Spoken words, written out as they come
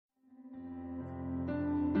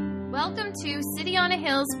Welcome to City on a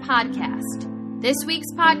Hill's podcast. This week's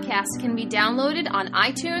podcast can be downloaded on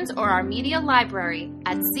iTunes or our media library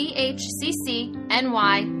at chccny.com.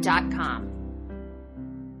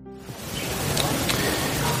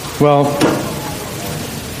 Well,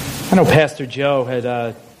 I know Pastor Joe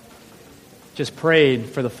had just prayed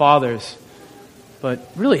for the fathers, but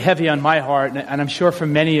really heavy on my heart, and I'm sure for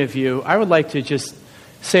many of you, I would like to just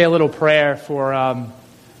say a little prayer for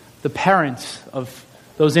the parents of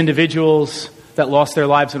those individuals that lost their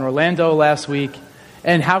lives in Orlando last week.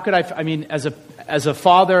 And how could I mean, as a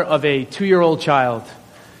father of a 2-year-old child,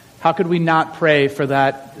 how could we not pray for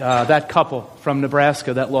that couple from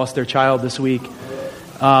Nebraska that lost their child this week?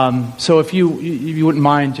 So if you wouldn't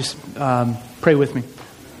mind, just pray with me.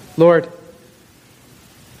 Lord,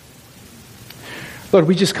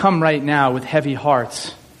 we just come right now with heavy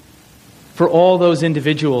hearts for all those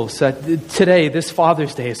individuals that today, this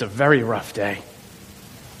Father's Day, is a very rough day.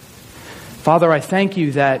 Father, I thank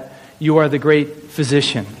you that you are the great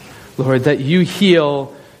physician, Lord, that you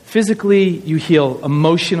heal physically, you heal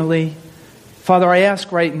emotionally. Father, I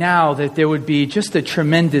ask right now that there would be just a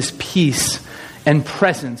tremendous peace and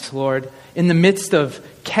presence, Lord, in the midst of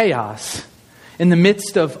chaos, in the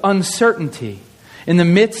midst of uncertainty, in the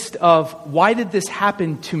midst of, why did this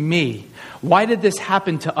happen to me? Why did this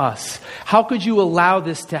happen to us? How could you allow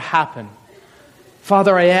this to happen?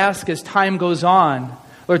 Father, I ask as time goes on,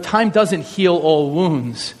 Lord, time doesn't heal all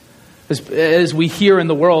wounds, as we hear in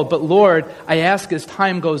the world. But Lord, I ask as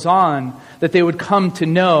time goes on, that they would come to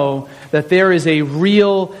know that there is a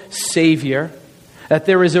real Savior, that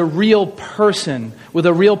there is a real person with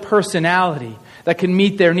a real personality that can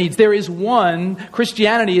meet their needs. There is one,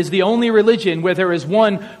 Christianity is the only religion where there is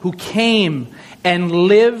one who came and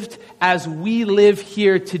lived as we live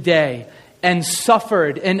here today, and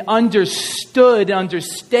suffered and understands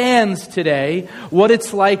today what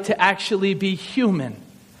it's like to actually be human.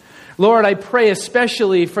 Lord, I pray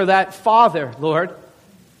especially for that father, Lord,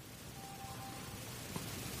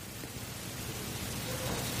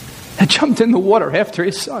 that jumped in the water after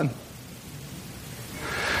his son.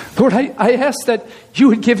 Lord, I ask that you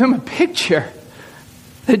would give him a picture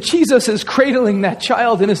that Jesus is cradling that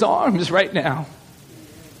child in his arms right now.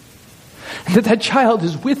 And that child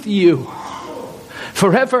is with you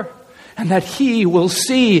forever, and that he will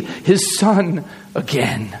see his son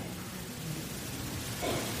again.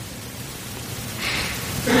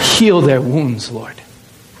 Heal their wounds, Lord.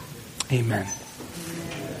 Amen.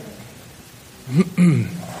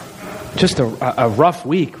 Just a rough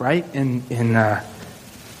week, right? In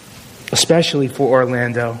especially for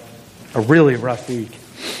Orlando, a really rough week.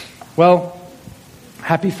 Well,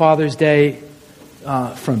 happy Father's Day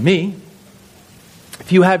from me.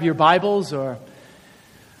 If you have your Bibles, or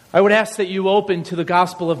I would ask that you open to the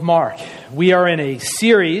Gospel of Mark. We are in a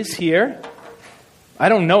series here. I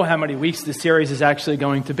don't know how many weeks the series is actually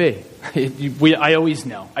going to be. I always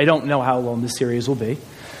know. I don't know how long the series will be.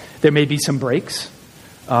 There may be some breaks.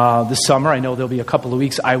 This summer, I know there'll be a couple of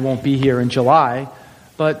weeks I won't be here in July,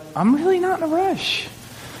 but I'm really not in a rush.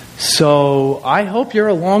 So I hope you're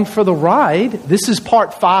along for the ride. This is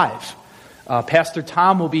part 5. Pastor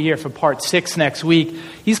Tom will be here for part 6 next week.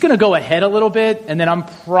 He's going to go ahead a little bit, and then I'm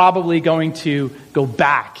probably going to go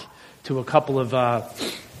back to a couple of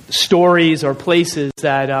stories or places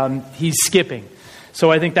that he's skipping.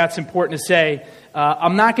 So I think that's important to say.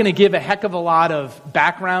 I'm not going to give a heck of a lot of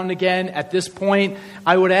background again at this point.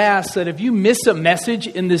 I would ask that if you miss a message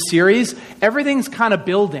in this series, everything's kind of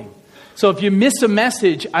building. So if you miss a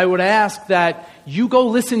message, I would ask that you go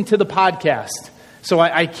listen to the podcast. So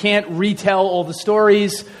I can't retell all the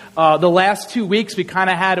stories. The last 2 weeks we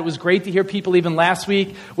kind of had, it was great to hear people even last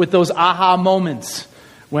week with those aha moments.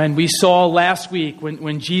 When we saw last week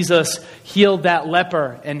when Jesus healed that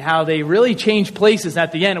leper and how they really changed places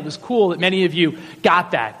at the end. It was cool that many of you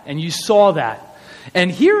got that and you saw that.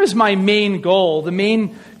 And here is my main goal, the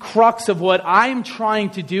main crux of what I'm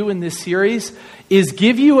trying to do in this series is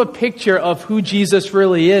give you a picture of who Jesus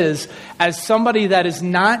really is as somebody that is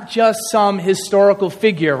not just some historical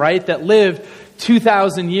figure, right, that lived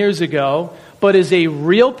 2,000 years ago, but is a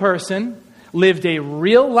real person, lived a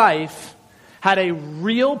real life, had a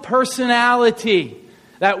real personality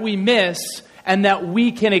that we miss and that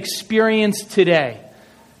we can experience today.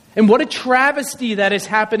 And what a travesty that has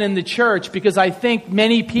happened in the church, because I think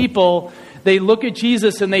many people, they look at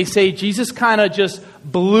Jesus and they say, Jesus kind of just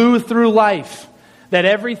blew through life, that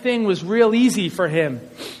everything was real easy for him.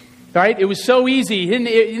 Right? It was so easy. He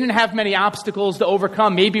didn't have many obstacles to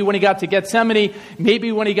overcome. Maybe when he got to Gethsemane,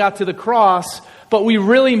 maybe when he got to the cross. But we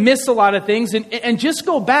really miss a lot of things. And just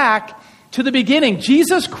go back to the beginning.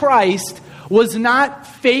 Jesus Christ was not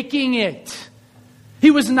faking it.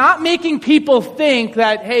 He was not making people think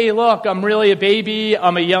that, hey, look, I'm really a baby,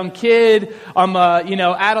 I'm a young kid, I'm a,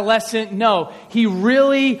 adolescent. No, he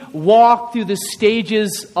really walked through the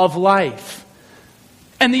stages of life.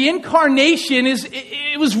 And the incarnation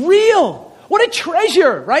it was real. What a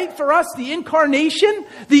treasure, right? For us, the incarnation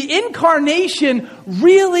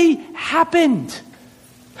really happened.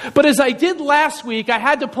 But as I did last week, I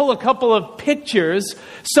had to pull a couple of pictures,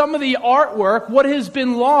 some of the artwork, what has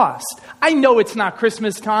been lost. I know it's not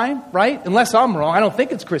Christmas time, right? Unless I'm wrong, I don't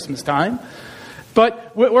think it's Christmas time.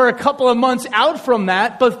 But we're a couple of months out from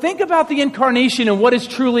that. But think about the incarnation and what has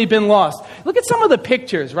truly been lost. Look at some of the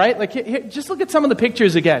pictures, right? Like, here, just look at some of the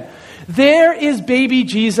pictures again. There is baby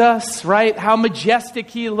Jesus, right? How majestic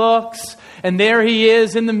he looks. And there he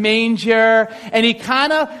is in the manger. And he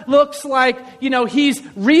kind of looks like, he's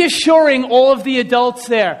reassuring all of the adults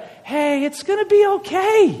there. Hey, it's going to be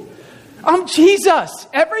okay. I'm Jesus.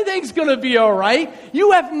 Everything's going to be all right.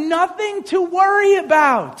 You have nothing to worry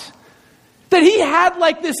about. That he had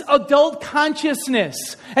like this adult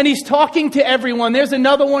consciousness. And he's talking to everyone. There's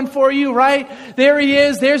another one for you, right? There he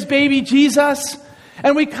is. There's baby Jesus.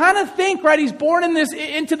 And we kind of think, right, he's born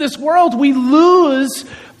into this world. We lose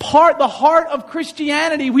the heart of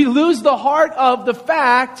Christianity. We lose the heart of the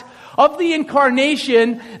fact of the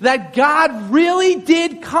incarnation that God really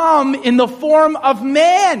did come in the form of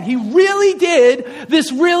man. He really did.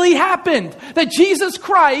 This really happened. That Jesus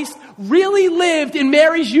Christ really lived in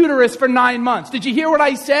Mary's uterus for 9 months. Did you hear what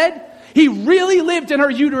I said? He really lived in her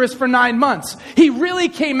uterus for 9 months. He really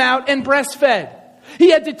came out and breastfed. He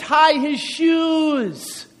had to tie his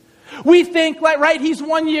shoes. We think, like, right, he's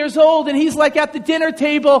 1 year old and he's like at the dinner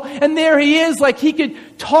table and there he is, like he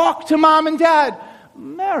could talk to mom and dad.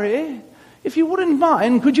 Mary, if you wouldn't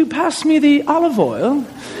mind, could you pass me the olive oil?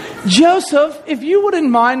 Joseph, if you wouldn't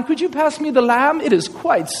mind, could you pass me the lamb? It is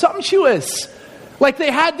quite sumptuous. Like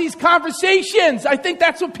they had these conversations. I think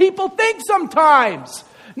that's what people think sometimes.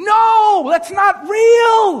 No, that's not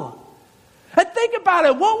real. And think about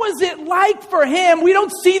it. What was it like for him? We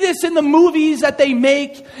don't see this in the movies that they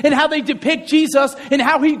make and how they depict Jesus and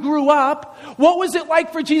how he grew up. What was it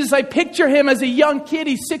like for Jesus? I picture him as a young kid.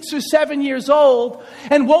 He's 6 or 7 years old.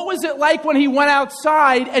 And what was it like when he went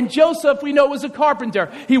outside? And Joseph, we know, was a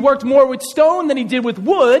carpenter. He worked more with stone than he did with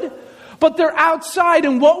wood. But they're outside.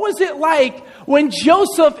 And what was it like when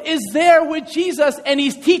Joseph is there with Jesus and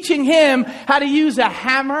he's teaching him how to use a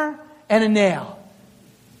hammer and a nail?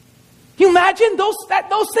 Can you imagine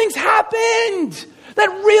those things happened? That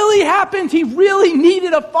really happened. He really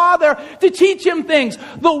needed a father to teach him things.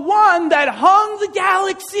 The one that hung the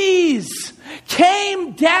galaxies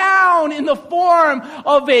came down in the form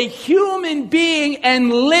of a human being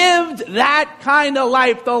and lived that kind of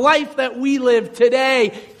life, the life that we live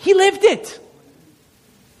today. He lived it.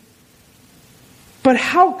 But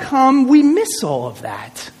how come we miss all of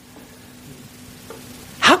that?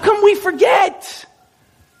 How come we forget?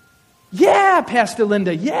 Yeah, Pastor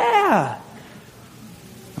Linda, yeah.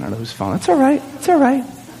 I don't know whose phone. It's all right. It's all right.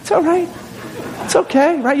 It's all right. It's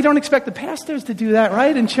okay, right? You don't expect the pastors to do that,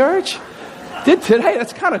 right, in church? Did today.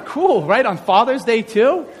 That's kind of cool, right? On Father's Day,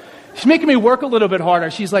 too. She's making me work a little bit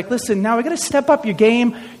harder. She's like, listen, now we got to step up your game.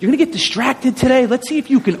 You're going to get distracted today. Let's see if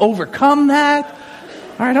you can overcome that.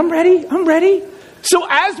 All right, I'm ready. I'm ready. So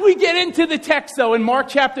as we get into the text, though, in Mark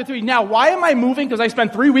chapter 3. Now, why am I moving? Because I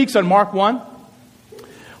spent 3 weeks on Mark 1.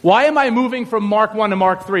 Why am I moving from Mark 1 to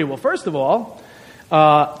Mark 3? Well, first of all,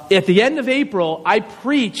 at the end of April, I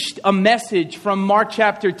preached a message from Mark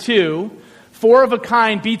chapter 2, 4 of a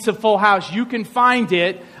Kind beats a full house. You can find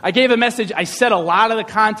it. I gave a message. I said a lot of the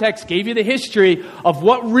context, gave you the history of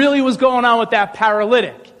what really was going on with that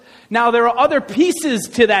paralytic. Now, there are other pieces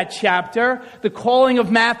to that chapter. The calling of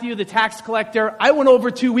Matthew, the tax collector. I went over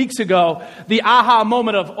 2 weeks ago, the aha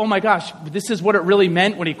moment of, oh my gosh, this is what it really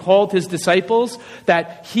meant when he called his disciples,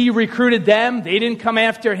 that he recruited them, they didn't come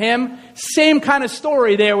after him. Same kind of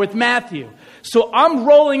story there with Matthew. So I'm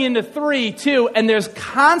rolling into 3, too, and there's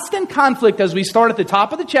constant conflict as we start at the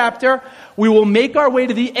top of the chapter. We will make our way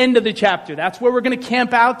to the end of the chapter. That's where we're going to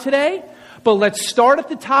camp out today. But let's start at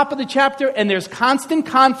the top of the chapter, and there's constant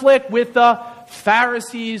conflict with the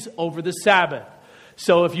Pharisees over the Sabbath.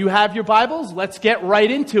 So if you have your Bibles, let's get right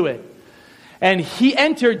into it. And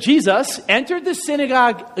Jesus entered the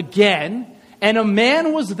synagogue again, and a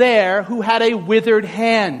man was there who had a withered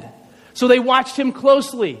hand. So they watched him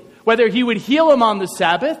closely, whether he would heal him on the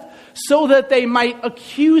Sabbath, so that they might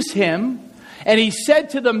accuse him. And he said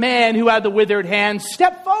to the man who had the withered hand,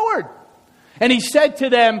 step forward. And he said to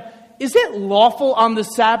them, is it lawful on the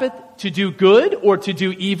Sabbath to do good or to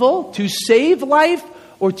do evil, to save life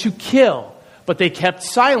or to kill? But they kept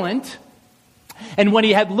silent. And when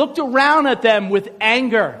he had looked around at them with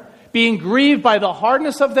anger, being grieved by the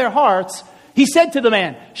hardness of their hearts, he said to the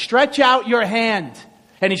man, "Stretch out your hand."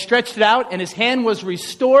 And he stretched it out, and his hand was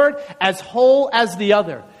restored as whole as the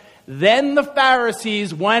other. Then the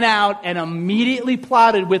Pharisees went out and immediately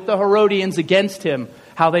plotted with the Herodians against him,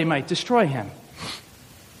 how they might destroy him.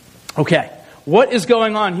 Okay, what is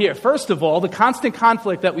going on here? First of all, the constant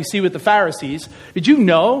conflict that we see with the Pharisees. Did you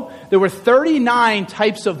know there were 39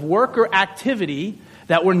 types of work or activity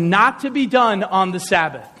that were not to be done on the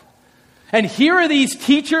Sabbath? And here are these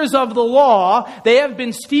teachers of the law. They have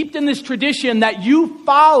been steeped in this tradition that you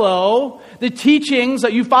follow the teachings,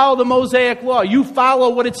 that you follow the Mosaic law. You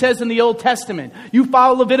follow what it says in the Old Testament. You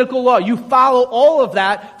follow Levitical law. You follow all of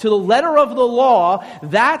that to the letter of the law.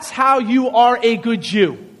 That's how you are a good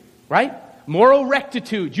Jew, right? Moral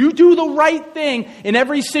rectitude. You do the right thing in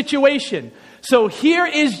every situation. So here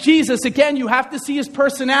is Jesus. Again, you have to see his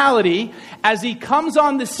personality. As he comes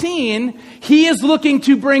on the scene, he is looking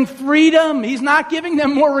to bring freedom. He's not giving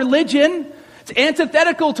them more religion. It's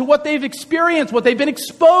antithetical to what they've experienced, what they've been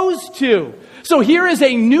exposed to. So here is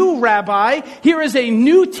a new rabbi. Here is a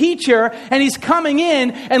new teacher. And he's coming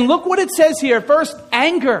in. And look what it says here. First,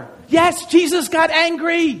 anger. Yes, Jesus got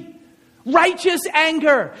angry. Righteous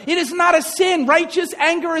anger. It is not a sin. Righteous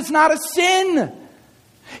anger is not a sin.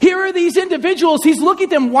 Here are these individuals. He's looking at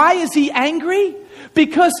them. Why is he angry?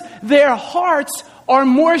 Because their hearts are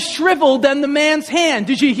more shriveled than the man's hand.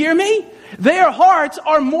 Did you hear me? Their hearts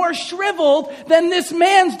are more shriveled than this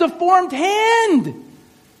man's deformed hand.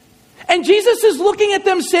 And Jesus is looking at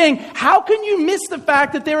them saying, how can you miss the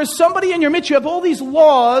fact that there is somebody in your midst? You have all these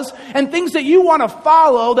laws and things that you want to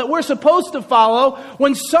follow, that we're supposed to follow,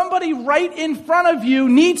 when somebody right in front of you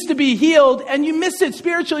needs to be healed and you miss it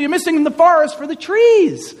spiritually. You're missing the forest for the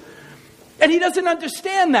trees. And he doesn't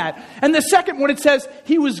understand that. And the second, when it says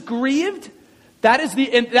he was grieved,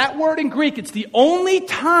 that word in Greek, it's the only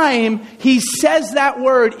time he says that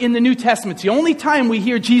word in the New Testament. It's the only time we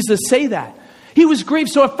hear Jesus say that. He was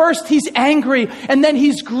grieved. So at first he's angry, and then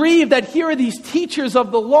he's grieved that here are these teachers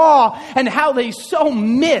of the law and how they so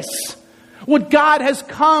miss what God has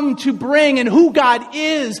come to bring and who God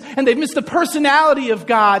is. And they've missed the personality of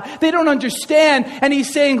God. They don't understand. And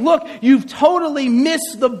he's saying, look, you've totally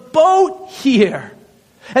missed the boat here.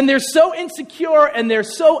 And they're so insecure and they're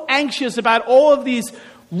so anxious about all of these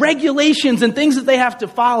regulations and things that they have to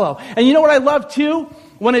follow. And you know what I love too?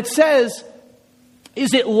 When it says,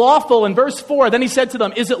 is it lawful, in verse 4, then he said to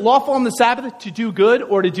them, is it lawful on the Sabbath to do good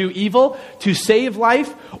or to do evil, to save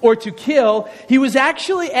life or to kill? He was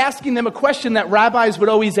actually asking them a question that rabbis would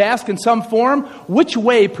always ask in some form: which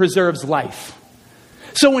way preserves life?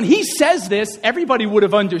 So when he says this, everybody would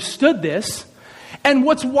have understood this. And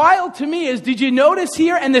what's wild to me is, did you notice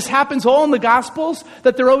here, and this happens all in the Gospels,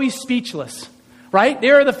 that they're always speechless, right?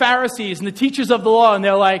 There are the Pharisees and the teachers of the law, and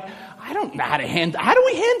they're like, I don't know how do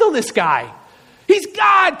we handle this guy? He's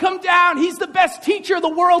God, come down. He's the best teacher the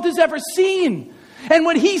world has ever seen. And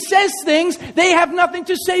when he says things, they have nothing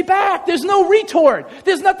to say back. There's no retort.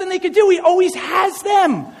 There's nothing they can do. He always has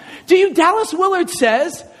them. Dallas Willard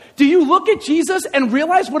says, do you look at Jesus and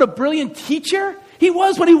realize what a brilliant teacher he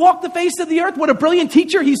was when he walked the face of the earth? What a brilliant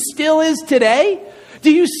teacher he still is today?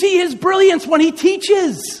 Do you see his brilliance when he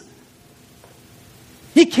teaches?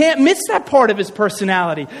 He can't miss that part of his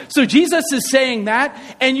personality. So Jesus is saying that,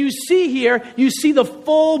 and you see here, you see the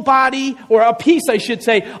full body, or a piece, I should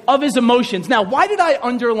say, of his emotions. Now, why did I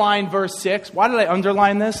underline verse 6? Why did I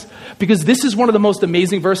underline this? Because this is one of the most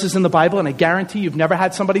amazing verses in the Bible, and I guarantee you've never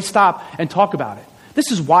had somebody stop and talk about it.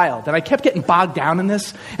 This is wild, and I kept getting bogged down in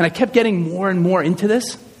this, and I kept getting more and more into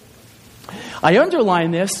this. I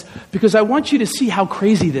underline this because I want you to see how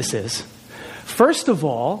crazy this is. First of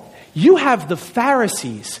all, you have the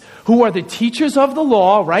Pharisees, who are the teachers of the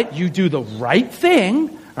law, right? You do the right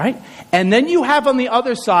thing, right? And then you have on the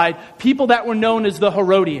other side people that were known as the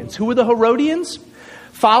Herodians. Who were the Herodians?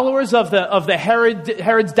 Followers of the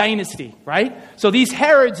Herod's dynasty, right? So these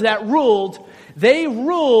Herods that ruled, they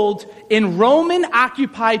ruled in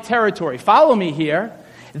Roman-occupied territory. Follow me here.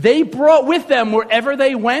 They brought with them, wherever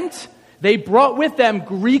they went, they brought with them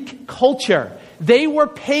Greek culture. They were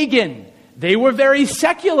pagan. They were very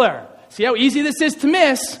secular. See how easy this is to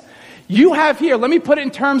miss? You have here, let me put it in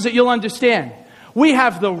terms that you'll understand. We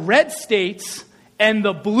have the red states and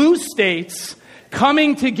the blue states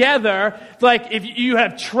coming together. Like if you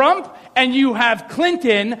have Trump and you have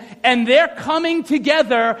Clinton, and they're coming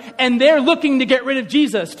together and they're looking to get rid of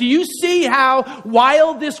Jesus. Do you see how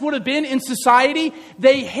wild this would have been in society?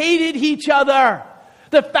 They hated each other.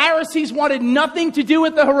 The Pharisees wanted nothing to do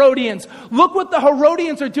with the Herodians. Look what the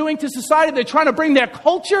Herodians are doing to society. They're trying to bring their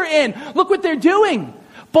culture in. Look what they're doing.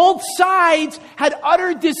 Both sides had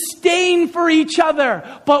utter disdain for each other.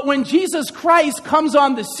 But when Jesus Christ comes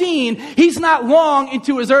on the scene, he's not long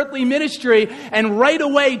into his earthly ministry. And right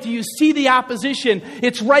away, do you see the opposition?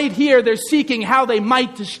 It's right here. They're seeking how they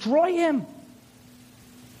might destroy him.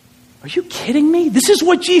 Are you kidding me? This is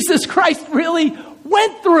what Jesus Christ really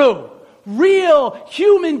went through. Real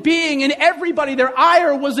human being, and everybody, their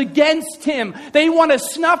ire was against him. They want to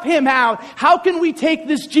snuff him out. How can we take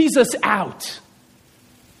this Jesus out?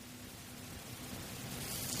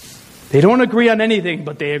 They don't agree on anything,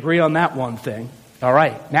 but they agree on that one thing. All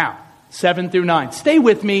right, now, 7 through 9. Stay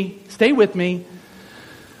with me. Stay with me.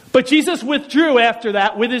 But Jesus withdrew after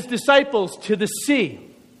that with his disciples to the sea.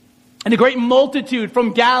 And a great multitude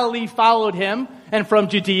from Galilee followed him, and from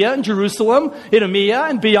Judea and Jerusalem, Idumea,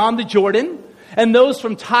 and beyond the Jordan. And those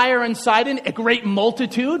from Tyre and Sidon, a great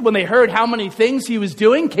multitude, when they heard how many things he was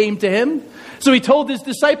doing, came to him. So he told his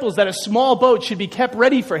disciples that a small boat should be kept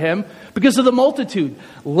ready for him because of the multitude,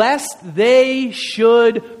 lest they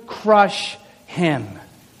should crush him.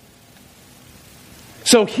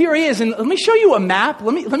 So here he is, and let me show you a map.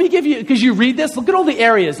 Let me give you, because you read this, look at all the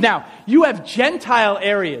areas. Now, you have Gentile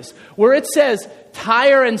areas where it says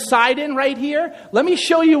Tyre and Sidon right here. Let me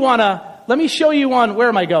show you on, where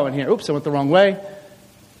am I going here? Oops, I went the wrong way.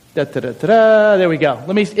 There we go.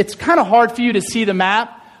 It's kind of hard for you to see the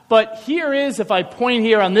map, but here is, if I point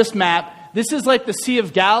here on this map, this is like the Sea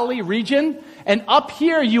of Galilee region, and up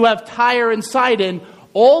here you have Tyre and Sidon.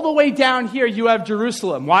 All the way down here, you have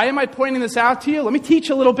Jerusalem. Why am I pointing this out to you? Let me teach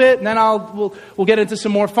a little bit, and then we'll get into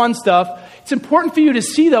some more fun stuff. It's important for you to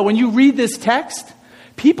see, though, when you read this text,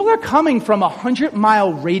 people are coming from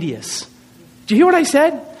 100-mile radius. Did you hear what I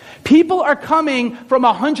said? People are coming from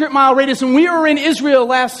 100-mile radius. When we were in Israel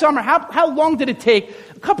last summer, how long did it take?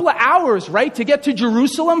 A couple of hours, right, to get to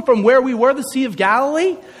Jerusalem from where we were, the Sea of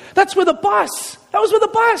Galilee? That's with a bus. That was with a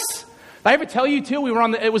bus. I ever tell you too,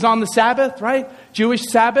 it was on the Sabbath, right? Jewish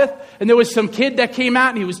Sabbath. And there was some kid that came out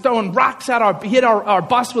and he was throwing rocks he hit our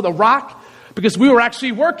bus with a rock because we were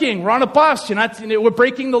actually working. We're on a bus. We're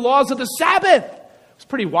breaking the laws of the Sabbath. It was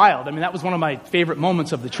pretty wild. I mean, that was one of my favorite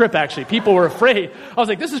moments of the trip, actually. People were afraid. I was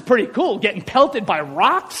like, this is pretty cool. Getting pelted by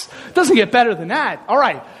rocks? Doesn't get better than that. All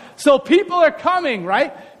right. So people are coming,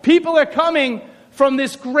 right? People are coming from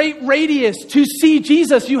this great radius to see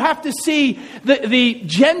Jesus. You have to see the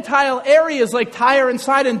Gentile areas like Tyre and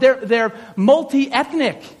Sidon. They're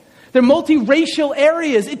multi-ethnic. They're multi-racial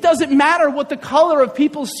areas. It doesn't matter what the color of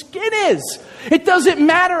people's skin is. It doesn't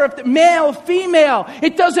matter if they're male, female.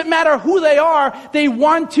 It doesn't matter who they are. They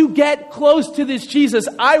want to get close to this Jesus.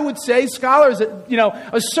 I would say, scholars,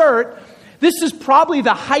 assert, this is probably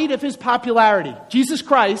the height of his popularity. Jesus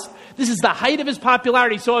Christ, this is the height of his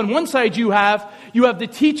popularity. So on one side you have the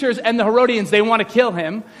teachers and the Herodians. They want to kill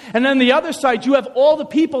him. And then the other side, you have all the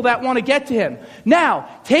people that want to get to him. Now,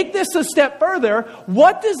 take this a step further.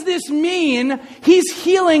 What does this mean? He's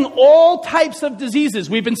healing all types of diseases.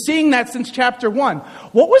 We've been seeing that since chapter 1.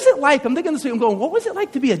 What was it like? I'm thinking this week, I'm going, what was it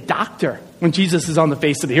like to be a doctor when Jesus is on the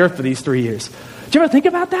face of the earth for these 3 years? Did you ever think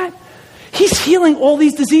about that? He's healing all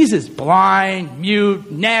these diseases. Blind,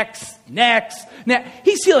 mute, necks.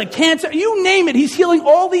 He's healing cancer. You name it. He's healing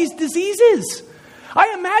all these diseases.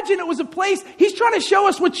 I imagine it was a place, he's trying to show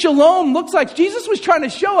us what shalom looks like. Jesus was trying to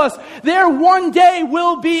show us there one day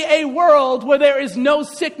will be a world where there is no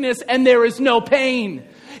sickness and there is no pain.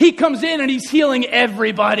 He comes in and he's healing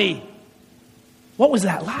everybody. What was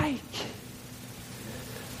that like?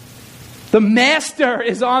 The master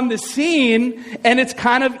is on the scene and it's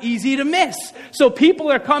kind of easy to miss. So people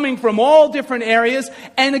are coming from all different areas.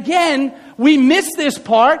 And again, we miss this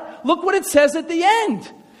part. Look what it says at the end.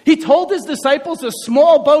 He told his disciples a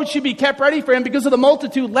small boat should be kept ready for him because of the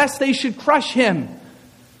multitude, lest they should crush him.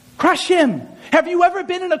 Crush him. Have you ever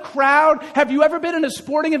been in a crowd? Have you ever been in a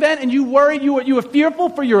sporting event and you worried, you were fearful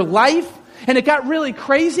for your life and it got really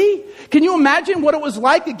crazy? Can you imagine what it was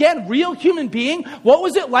like? Again, real human being. What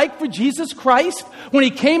was it like for Jesus Christ when he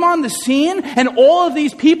came on the scene and all of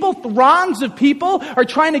these people, throngs of people, are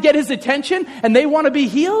trying to get his attention and they want to be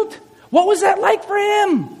healed? What was that like for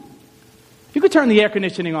him? You could turn the air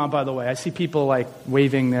conditioning on, by the way. I see people like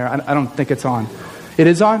waving there. I don't think it's on. It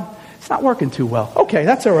is on? It's not working too well. Okay,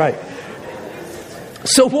 that's all right.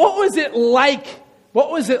 So what was it like?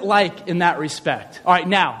 What was it like in that respect? All right,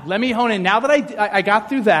 now, let me hone in. Now that I got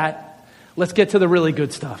through that, let's get to the really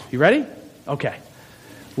good stuff. You ready? Okay.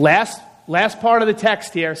 Last part of the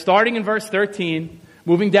text here, starting in verse 13,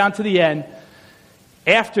 moving down to the end.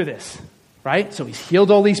 After this, right? So he's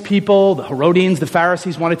healed all these people. The Herodians, the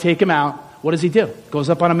Pharisees want to take him out. What does he do? Goes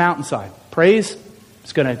up on a mountainside, prays.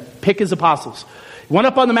 He's going to pick his apostles. He went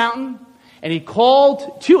up on the mountain, and he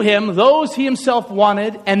called to him those he himself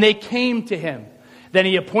wanted, and they came to him. Then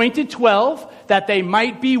he appointed 12 that they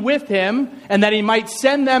might be with him and that he might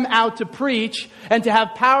send them out to preach and to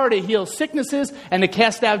have power to heal sicknesses and to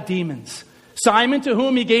cast out demons. Simon, to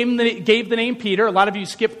whom he gave the name Peter. A lot of you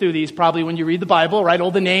skip through these probably when you read the Bible, right?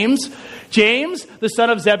 All the names. James, the son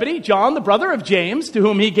of Zebedee. John, the brother of James, to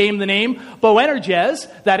whom he gave the name Boanerges,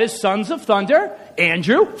 that is, sons of thunder.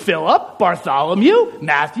 Andrew, Philip, Bartholomew,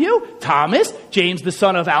 Matthew, Thomas, James the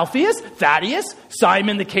son of Alphaeus, Thaddeus,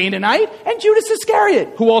 Simon the Canaanite, and Judas Iscariot,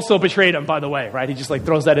 who also betrayed him, by the way, right? He just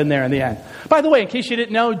throws that in there in the end. By the way, in case you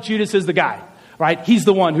didn't know, Judas is the guy, right? He's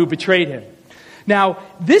the one who betrayed him. Now,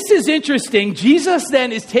 this is interesting. Jesus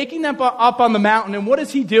then is taking them up on the mountain, and what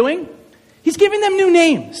is he doing? He's giving them new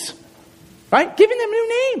names, right? Giving them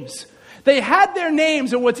new names. They had their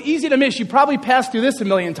names, and what's easy to miss, you probably passed through this a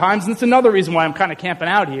million times, and it's another reason why I'm kind of camping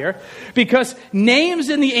out here, because names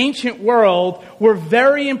in the ancient world were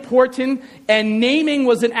very important, and naming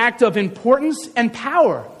was an act of importance and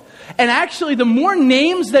power. And actually, the more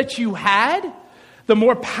names that you had, the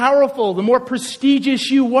more powerful, the more prestigious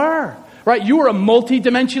you were. Right? You were a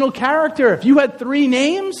multi-dimensional character. If you had 3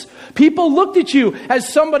 names, people looked at you as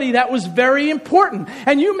somebody that was very important.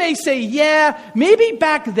 And you may say, yeah, maybe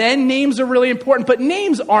back then names are really important, but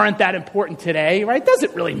names aren't that important today, right? Does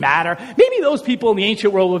it really matter? Maybe those people in the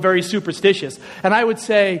ancient world were very superstitious. And I would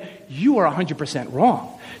say, you are 100%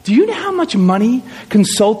 wrong. Do you know how much money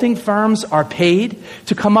consulting firms are paid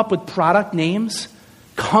to come up with product names,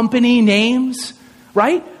 company names?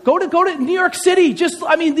 Right? Go to New York City.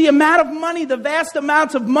 The amount of money, the vast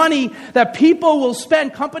amounts of money that people will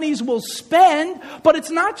spend, companies will spend, but it's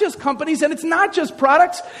not just companies and it's not just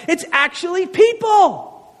products. It's actually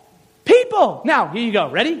people. People. Now, here you go.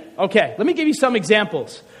 Ready? Okay. Let me give you some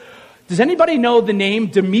examples. Does anybody know the name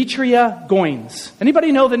Demetria Goins?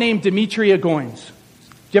 Anybody know the name Demetria Goins?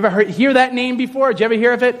 Did you ever hear that name before? Did you ever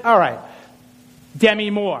hear of it? All right.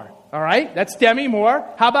 Demi Moore. All right. That's Demi Moore.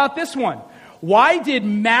 How about this one? Why did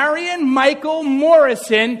Marion Michael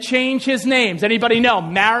Morrison change his names? Anybody know?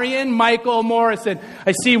 Marion Michael Morrison.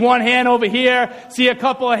 I see one hand over here. See a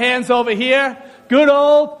couple of hands over here. Good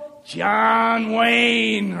old John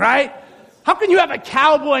Wayne, right? How can you have a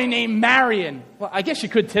cowboy named Marion? Well, I guess you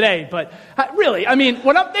could today, but really,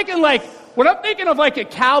 when I'm thinking of like a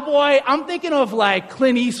cowboy, I'm thinking of like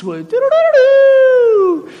Clint Eastwood.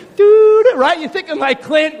 Right? You're thinking like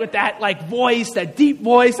Clint with that like voice, that deep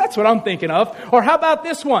voice. That's what I'm thinking of. Or how about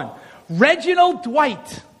this one? Reginald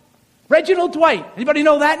Dwight. Reginald Dwight. Anybody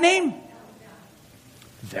know that name?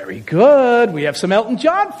 Very good. We have some Elton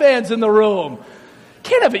John fans in the room.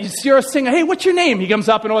 Can't have it. You're a singer. Hey, what's your name? He comes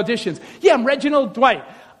up in auditions. Yeah, I'm Reginald Dwight.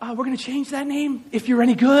 We're going to change that name if you're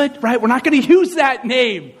any good, right? We're not going to use that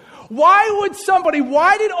name.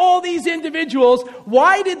 Why did all these individuals,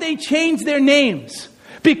 why did they change their names?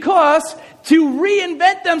 Because to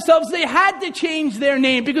reinvent themselves, they had to change their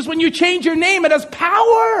name. Because when you change your name, it has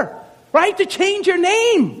power, right? To change your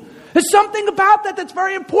name. There's something about that that's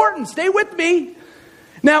very important. Stay with me.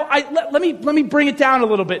 Now, let me bring it down a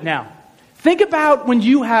little bit now. Think about when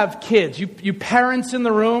you have kids, you parents in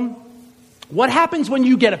the room. What happens when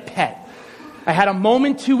you get a pet? I had a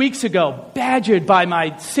moment 2 weeks ago, badgered by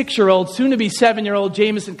my 6-year-old, soon-to-be 7-year-old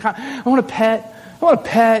Jameson. I want a pet. I want a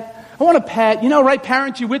pet. I want a pet. You know, right,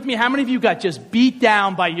 parents, you with me? How many of you got just beat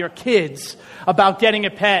down by your kids about getting a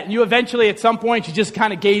pet? And you eventually, at some point, you just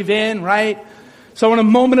kind of gave in, right? So in a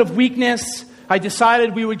moment of weakness, I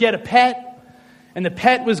decided we would get a pet. And the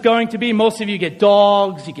pet was going to be, most of you get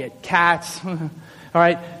dogs, you get cats. All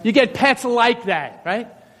right? You get pets like that, right?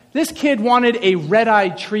 This kid wanted a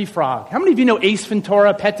red-eyed tree frog. How many of you know Ace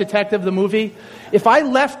Ventura, Pet Detective, the movie? If I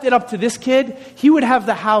left it up to this kid, he would have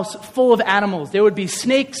the house full of animals. There would be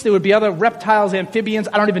snakes, there would be other reptiles, amphibians.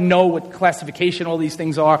 I don't even know what classification all these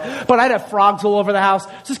things are. But I'd have frogs all over the house.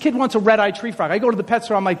 So this kid wants a red-eyed tree frog. I go to the pet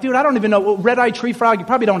store, I'm like, dude, I don't even know. Red-eyed tree frog? You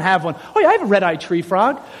probably don't have one. Oh yeah, I have a red-eyed tree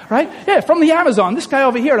frog, right? Yeah, from the Amazon. This guy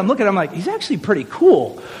over here, and I'm looking at him like, he's actually pretty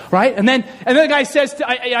cool, right? And then the guy says,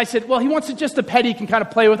 I said, well, he wants just a pet he can kind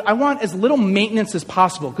of play with. I want as little maintenance as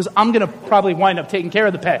possible because I'm going to probably wind up taking care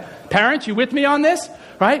of the pet. Parents, you with me on this?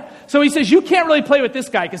 Right? So he says, you can't really play with this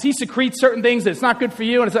guy because he secretes certain things that's not good for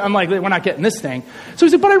you. And I'm like, we're not getting this thing. So he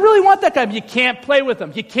said, but I really want that guy. But you can't play with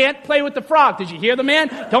him. You can't play with the frog. Did you hear the man?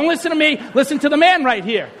 Don't listen to me. Listen to the man right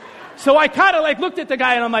here. So I kind of looked at the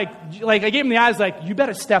guy and I'm like, I gave him the eyes like, you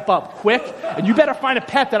better step up quick and you better find a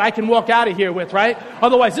pet that I can walk out of here with, right?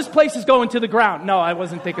 Otherwise, this place is going to the ground. No, I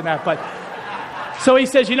wasn't thinking that, but So he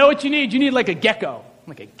says, you know what you need? You need like a gecko. I'm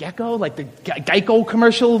like, a gecko? Like the Geico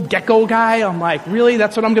commercial gecko guy? I'm like, really?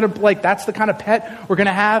 That's what I'm going to, like, that's the kind of pet we're going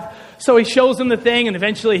to have? So he shows him the thing, and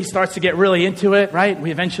eventually he starts to get really into it, right?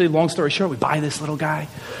 We eventually, long story short, we buy this little guy.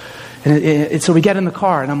 And so we get in the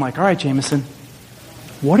car, and I'm like, all right, Jameson,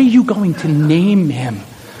 what are you going to name him?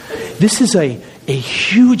 This is a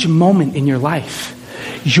huge moment in your life.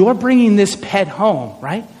 You're bringing this pet home,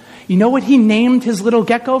 right? You know what he named his little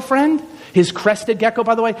gecko friend? His crested gecko,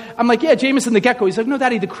 by the way. I'm like, yeah, Jameson the gecko. He's like, no,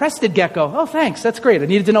 Daddy, the crested gecko. Oh, thanks. That's great. I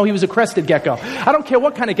needed to know he was a crested gecko. I don't care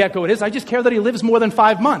what kind of gecko it is. I just care that he lives more than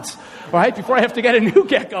 5 months, all right, before I have to get a new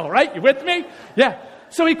gecko, right? You with me? Yeah.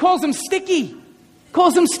 So he calls him Sticky.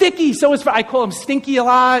 So I call him Stinky a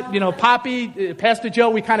lot. You know, Poppy, Pastor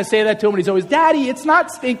Joe, we kind of say that to him, and he's always, Daddy, it's not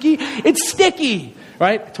Stinky, it's Sticky,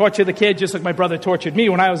 right? Torture the kid just like my brother tortured me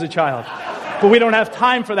when I was a child. But we don't have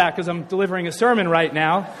time for that because I'm delivering a sermon right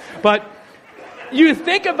now. But you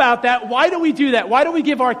think about that. Why do we do that? Why do we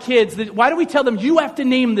give our kids, why do we tell them, you have to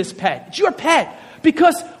name this pet? It's your pet.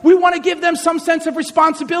 Because we want to give them some sense of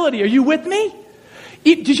responsibility. Are you with me?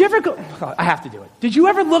 Did you ever go, I have to do it. Did you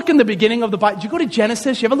ever look in the beginning of the Bible? Did you go to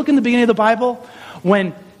Genesis? You ever look in the beginning of the Bible?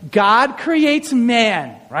 When God creates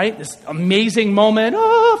man, right? This amazing moment,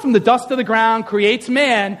 from the dust of the ground, creates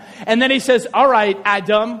man. And then he says, all right,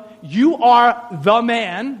 Adam, you are the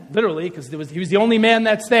man, literally, because he was the only man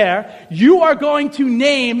that's there. You are going to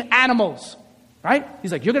name animals, right?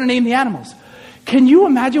 He's like, you're going to name the animals. Can you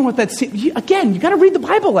imagine what that scene, again, you got to read the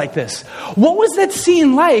Bible like this. What was that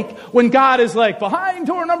scene like when God is like, behind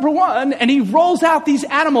door number 1, and he rolls out these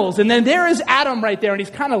animals, and then there is Adam right there, and he's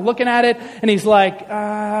kind of looking at it, and he's like,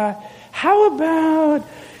 how about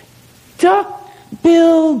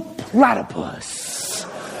duck-billed platypus,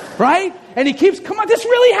 right? And he keeps, come on, this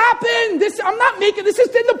really happened. I'm not making, this is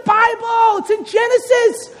in the Bible. It's in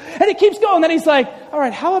Genesis. And he keeps going. Then he's like, all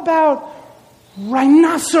right, how about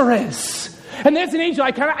rhinoceros? And there's an angel.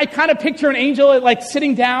 I kind of picture an angel like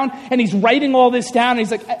sitting down, and he's writing all this down. And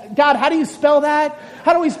he's like, God, how do you spell that?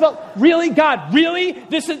 How do we spell? Really, God, really?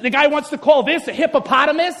 This is the guy wants to call this a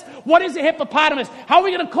hippopotamus? What is a hippopotamus? How are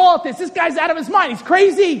we going to call it this? This guy's out of his mind. He's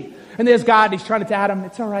crazy. And there's God. He's trying to tell Adam,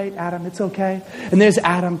 it's all right, Adam, it's okay. And there's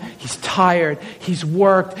Adam. He's tired. He's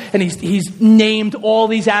worked, and he's named all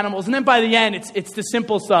these animals. And then by the end, it's the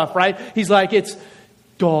simple stuff, right? He's like, it's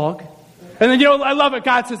dog. And then, I love it.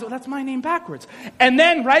 God says, well, that's my name backwards. And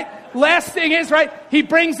then, right, last thing is, right, he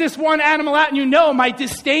brings this one animal out, and my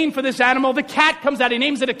disdain for this animal, the cat comes out. He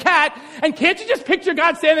names it a cat. And can't you just picture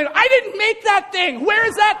God standing there? I didn't make that thing. Where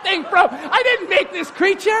is that thing from? I didn't make this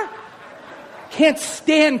creature. Can't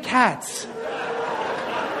stand cats.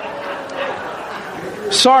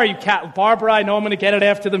 Sorry, you cat. Barbara, I know I'm going to get it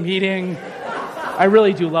after the meeting. I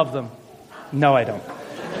really do love them. No, I don't.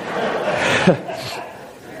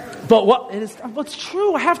 But what's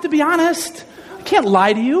true? I have to be honest. I can't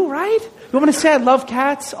lie to you, right? You want me to say I love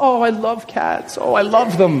cats? Oh, I love cats. Oh, I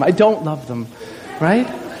love them. I don't love them, right?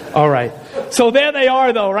 All right. So there they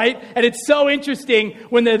are, though, right? And it's so interesting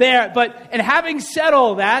when they're there. And having said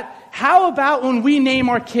all that, how about when we name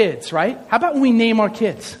our kids, right? How about when we name our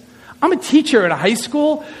kids? I'm a teacher at a high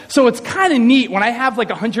school, so it's kind of neat when I have like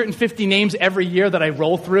 150 names every year that I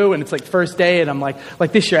roll through, and it's like first day, and I'm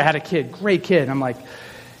like this year I had a kid, great kid. And I'm like,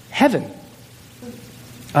 Heaven.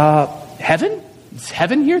 Heaven? Is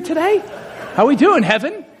Heaven here today? How are we doing,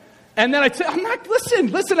 Heaven? And then I'm not, listen,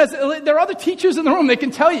 there are other teachers in the room, they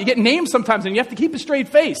can tell you get names sometimes, and you have to keep a straight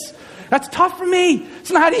face. That's tough for me.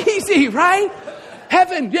 It's not easy, right?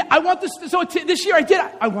 Heaven, yeah, I want this. So this year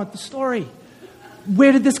I want the story.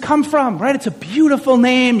 Where did this come from, right? It's a beautiful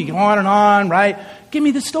name. You go on and on, right? Give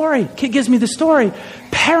me the story. Kid gives me the story.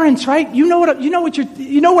 Parents, right? You know what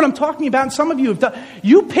I'm talking about. And some of you have done.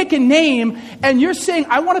 You pick a name, and you're saying,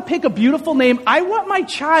 I want to pick a beautiful name. I want my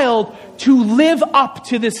child to live up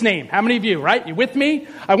to this name. How many of you, right? You with me?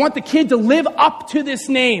 I want the kid to live up to this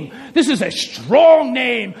name. This is a strong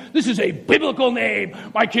name. This is a biblical name.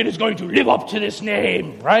 My kid is going to live up to this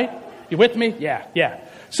name, right? You with me? Yeah.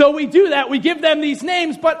 So we do that. We give them these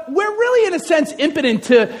names, but we're really, in a sense, impotent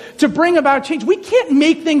to bring about change. We can't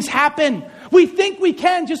make things happen. We think we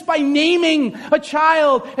can just by naming a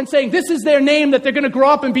child and saying this is their name, that they're going to grow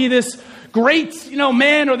up and be this great,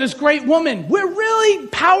 man or this great woman. We're really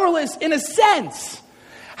powerless in a sense.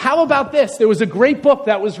 How about this? There was a great book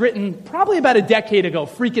that was written probably about a decade ago,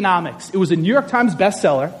 Freakonomics. It was a New York Times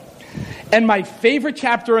bestseller. And my favorite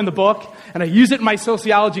chapter in the book, and I use it in my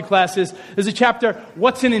sociology classes, is a chapter,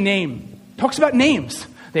 What's in a Name? It talks about names.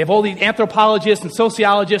 They have all these anthropologists and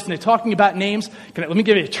sociologists, and they're talking about names. Let me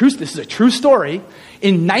give you a truth. This is a true story.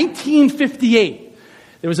 In 1958,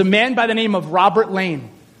 There was a man by the name of Robert Lane.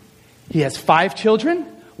 He has 5 children.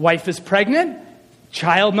 Wife is pregnant.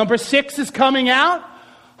 Child number 6 is coming out.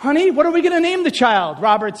 Honey, what are we going to name the child?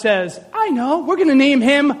 Robert says, I know. We're going to name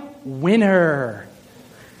him Winner.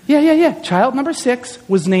 Yeah. Child number 6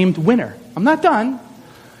 was named Winner. I'm not done.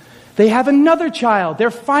 They have another child,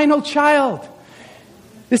 their final child.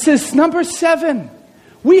 This is number 7.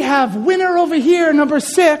 We have Winner over here, number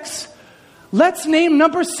 6. Let's name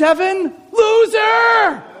number 7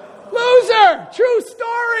 Loser. Loser. True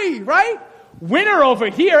story, right? Winner over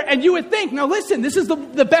here. And you would think, now listen, this is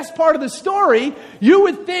the best part of the story. You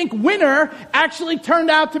would think Winner actually turned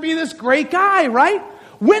out to be this great guy, right?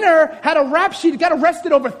 Winner had a rap sheet, got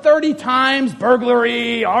arrested over 30 times,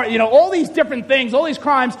 burglary, all these different things, all these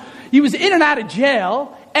crimes. He was in and out of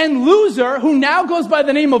jail. And Loser, who now goes by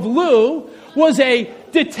the name of Lou, was a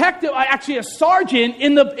detective, actually a sergeant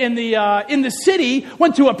in the city,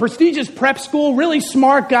 went to a prestigious prep school, really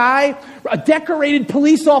smart guy, a decorated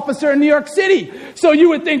police officer in New York City. So you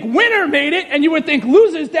would think Winner made it, and you would think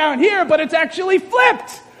Loser's down here, but it's actually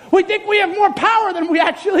flipped. We think we have more power than we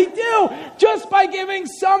actually do, just by giving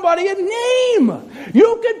somebody a name.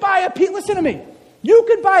 You could buy listen to me. You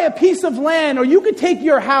could buy a piece of land, or you could take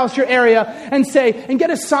your house, your area, and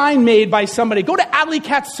get a sign made by somebody. Go to Alley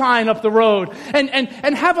Cat's sign up the road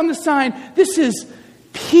and have on the sign, this is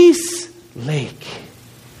Peace Lake.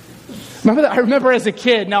 Remember that? I remember as a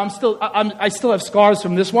kid, now I still have scars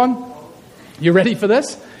from this one. You ready for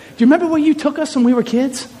this? Do you remember where you took us when we were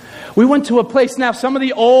kids? We went to a place, now some of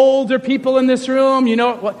the older people in this room, you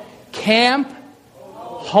know what? Camp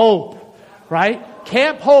Hope, right?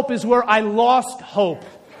 Camp Hope is where I lost hope.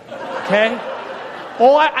 Okay?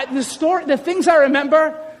 The things I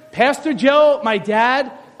remember, Pastor Joe, my dad,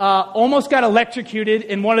 almost got electrocuted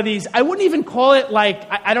in one of these. I wouldn't even call it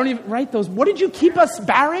I don't even write those. What did you keep us,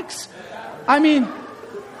 barracks? I mean,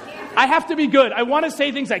 I have to be good. I want to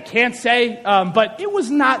say things I can't say, but it was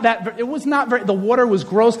not very, the water was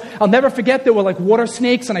gross. I'll never forget there were water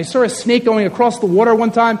snakes, and I saw a snake going across the water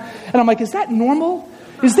one time, and I'm like, is that normal?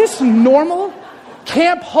 Is this normal?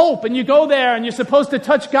 Camp Hope, and you go there and you're supposed to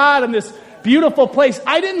touch God in this beautiful place.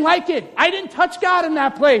 I didn't like it. I didn't touch God in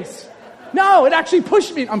that place. No, it actually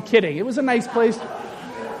pushed me. I'm kidding. It was a nice place.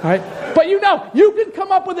 All right. But you can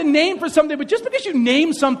come up with a name for something, but just because you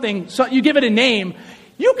name something, so you give it a name,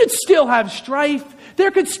 you could still have strife.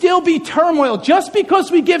 There could still be turmoil. Just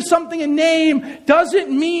because we give something a name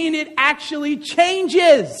doesn't mean it actually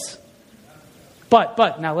changes. But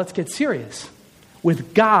now let's get serious.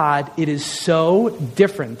 With God, it is so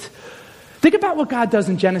different. Think about what God does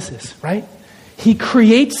in Genesis, right? He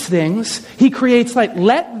creates things. He creates light.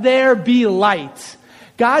 Let there be light.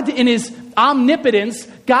 God, in his omnipotence,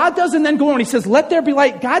 God doesn't then go on. He says, let there be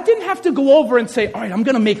light. God didn't have to go over and say, all right, I'm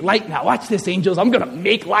going to make light now. Watch this, angels. I'm going to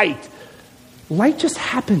make light. Light just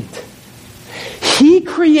happened. He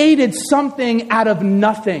created something out of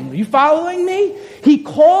nothing. Are you following me? He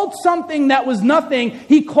called something that was nothing,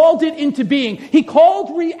 he called it into being. He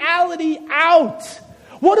called reality out.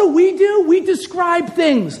 What do? We describe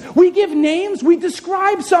things. We give names, we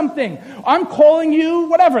describe something. I'm calling you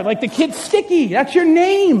whatever, like the kid Sticky. That's your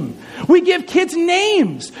name. We give kids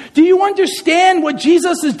names. Do you understand what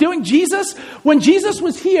Jesus is doing? When Jesus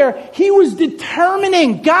was here, he was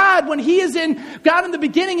determining God. When he is in God in the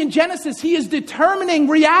beginning in Genesis, he is determining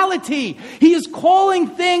reality. He is calling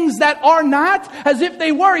things that are not as if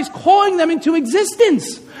they were. He's calling them into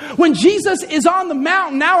existence. When Jesus is on the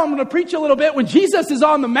mountain, now I'm going to preach a little bit. When Jesus is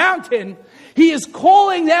on the mountain, he is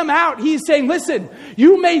calling them out. He's saying, listen,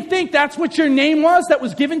 you may think that's what your name was that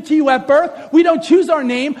was given to you at birth. We don't choose our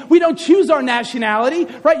name. We don't choose our nationality,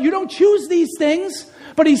 right? You don't choose these things.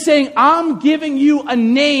 But he's saying, I'm giving you a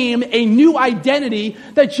name, a new identity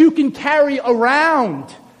that you can carry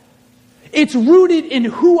around. It's rooted in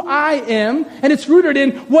who I am, and it's rooted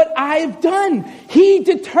in what I've done. He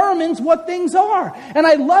determines what things are. And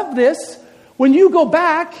I love this. When you go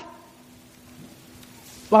back,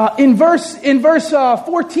 in verse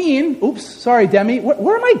 14, oops, sorry, Demi. What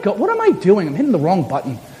am I doing? I'm hitting the wrong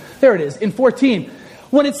button. There it is, in 14.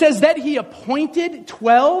 When it says that he appointed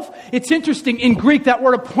 12, it's interesting. In Greek, that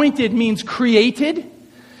word appointed means created.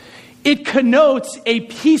 It connotes a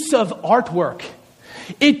piece of artwork.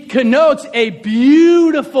 It connotes a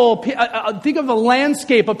beautiful, think of a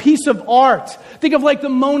landscape, a piece of art. Think of like the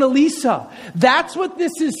Mona Lisa. That's what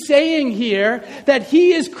this is saying here, that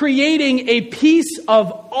he is creating a piece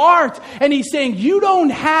of art. And he's saying, you don't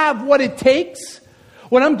have what it takes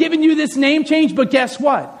when I'm giving you this name change, but guess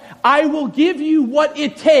what? I will give you what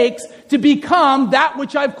it takes to become that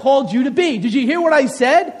which I've called you to be. Did you hear what I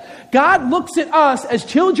said? God looks at us as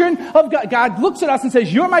children of God. God looks at us and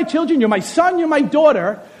says, you're my children, you're my son, you're my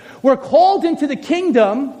daughter. We're called into the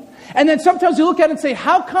kingdom. And then sometimes you look at it and say,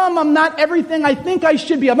 how come I'm not everything I think I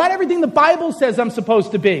should be? I'm not everything the Bible says I'm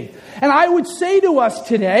supposed to be. And I would say to us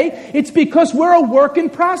today, it's because we're a work in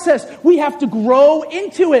process. We have to grow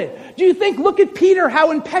into it. Do you think, look at Peter,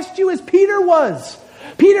 how impetuous Peter was.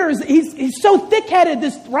 Peter, he's so thick-headed,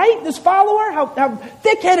 this follower, how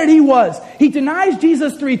thick-headed he was. He denies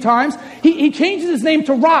Jesus 3 times. He changes his name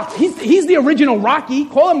to Rock. He's the original Rocky.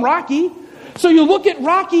 Call him Rocky. So you look at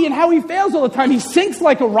Rocky and how he fails all the time. He sinks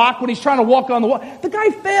like a rock when he's trying to walk on the water. The guy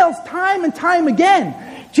fails time and time again.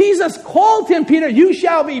 Jesus called him Peter, you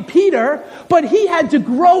shall be Peter, but he had to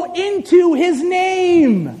grow into his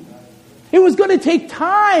name. It was going to take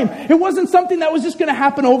time. It wasn't something that was just going to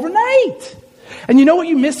happen overnight. And you know what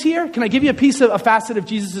you miss here? Can I give you a facet of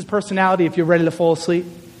Jesus' personality if you're ready to fall asleep?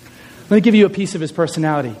 Let me give you a piece of his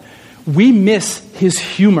personality. We miss his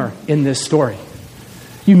humor in this story.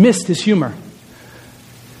 You missed his humor.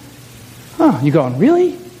 You're going,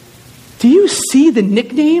 really? Do you see the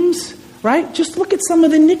nicknames? Right? Just look at some of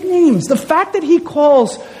the nicknames. The fact that he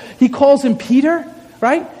calls him Peter,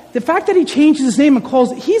 right? The fact that he changes his name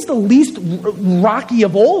and he's the least rocky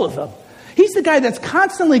of all of them. He's the guy that's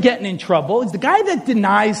constantly getting in trouble. He's the guy that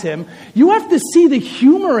denies him. You have to see the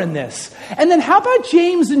humor in this. And then how about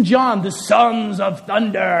James and John, the sons of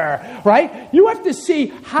thunder, right? You have to see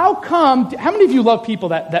how many of you love people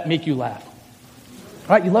that make you laugh?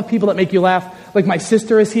 Right? You love people that make you laugh. Like my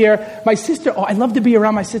sister is here. My sister, I love to be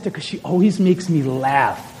around my sister because she always makes me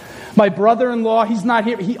laugh. My brother-in-law, he's not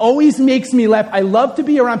here. He always makes me laugh. I love to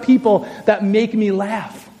be around people that make me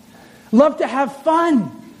laugh. Love to have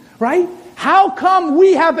fun, right? How come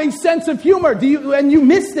we have a sense of humor? And you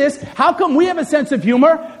miss this. How come we have a sense of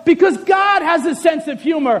humor? Because God has a sense of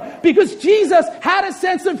humor. Because Jesus had a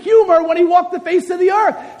sense of humor when he walked the face of the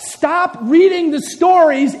earth. Stop reading the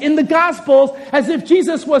stories in the Gospels as if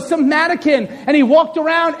Jesus was some mannequin and he walked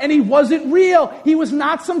around and he wasn't real. He was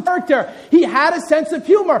not some character. He had a sense of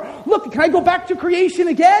humor. Look, can I go back to creation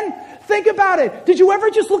again? Think about it. Did you ever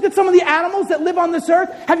just look at some of the animals that live on this earth?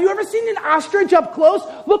 Have you ever seen an ostrich up close?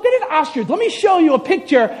 Look at an ostrich. Let me show you a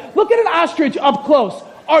picture. Look at an ostrich up close.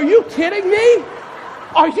 Are you kidding me?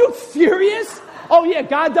 Are you serious? Oh yeah,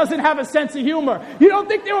 God doesn't have a sense of humor. You don't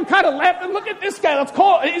think they were kind of laughing? Look at this guy.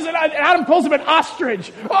 Adam calls him an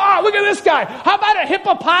ostrich. Oh, look at this guy. How about a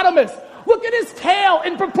hippopotamus? Look at his tail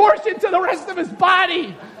in proportion to the rest of his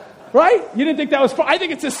body. Right? You didn't think that was fun? I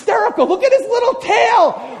think it's hysterical. Look at his little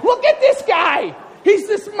tail. Look at this guy. He's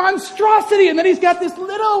this monstrosity, and then he's got this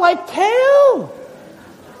little, tail.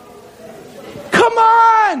 Come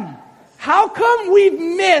on. How come we've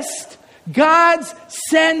missed God's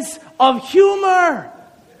sense of humor?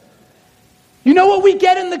 You know what we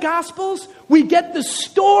get in the Gospels? We get the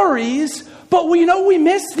stories, but we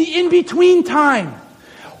miss the in-between time.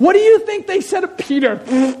 What do you think they said to Peter?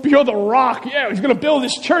 You're the rock. Yeah, he's going to build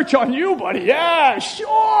his church on you, buddy. Yeah,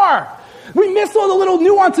 sure. We missed all the little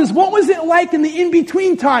nuances. What was it like in the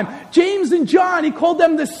in-between time? James and John, he called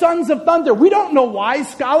them the sons of thunder. We don't know why.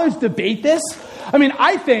 Scholars debate this. I mean,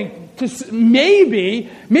 I think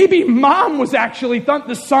maybe mom was actually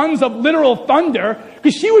the sons of literal thunder,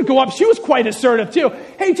 because she would go up. She was quite assertive too.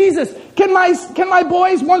 Hey, Jesus, can my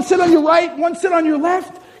boys, one sit on your right, one sit on your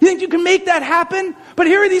left? You think you can make that happen? But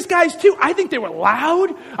here are these guys too. I think they were loud.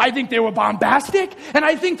 I think they were bombastic. And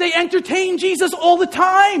I think they entertained Jesus all the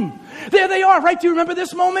time. There they are, right? Do you remember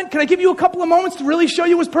this moment? Can I give you a couple of moments to really show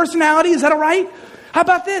you his personality? Is that all right? How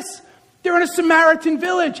about this? They're in a Samaritan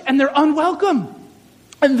village and they're unwelcome.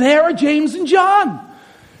 And there are James and John.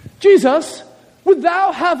 Jesus, would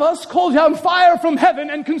thou have us call down fire from heaven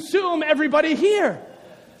and consume everybody here?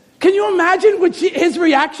 Can you imagine his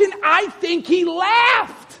reaction? I think he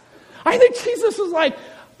laughed. I think Jesus was like,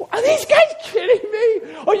 are these guys kidding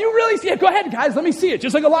me? Are you really seeing it? Go ahead, guys, let me see it.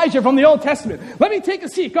 Just like Elijah from the Old Testament. Let me take a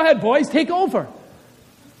seat. Go ahead, boys, take over.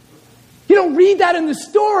 You don't read that in the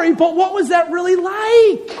story, but what was that really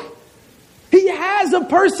like? He has a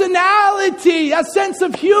personality, a sense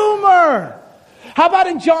of humor. How about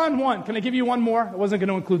in John 1? Can I give you one more? I wasn't going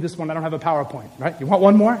to include this one. I don't have a PowerPoint, right? You want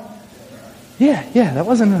one more? Yeah, that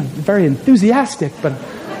wasn't very enthusiastic, but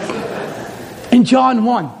in John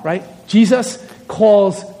 1, right? Jesus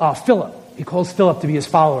calls Philip. He calls Philip to be his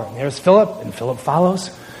follower. And there's Philip, and Philip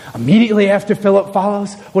follows. Immediately after Philip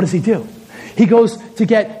follows, what does he do? He goes to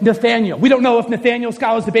get Nathanael. We don't know if Nathanael,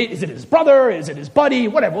 scholars debate, is it his brother? Is it his buddy?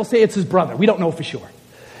 Whatever. We'll say it's his brother. We don't know for sure.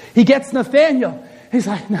 He gets Nathanael. He's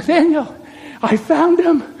like, Nathanael, I found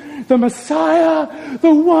him. the Messiah,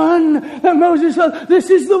 the one that Moses said, this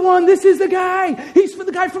is the one, this is the guy. He's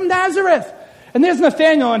the guy from Nazareth. And there's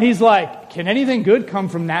Nathanael, and he's like, can anything good come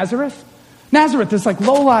from Nazareth? Nazareth is like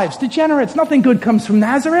lowlifes, degenerates. Nothing good comes from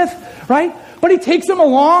Nazareth, right? But he takes him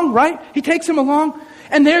along, right? He takes him along.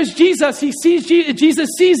 And there's Jesus. He sees Jesus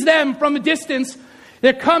sees them from a distance.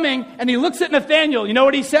 They're coming, and he looks at Nathanael. You know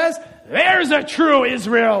what he says? There's a true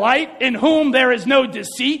Israelite in whom there is no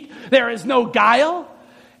deceit, there is no guile.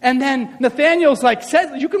 And then Nathanael's like,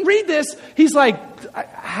 says, you can read this. He's like,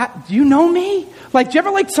 do you know me? Like, do you ever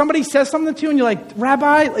like somebody says something to you and you're like,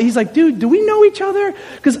 Rabbi? He's like, dude, do we know each other?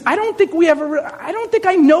 Because I don't think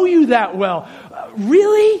I know you that well.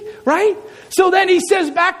 Really? Right? So then he says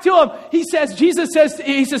back to him, Jesus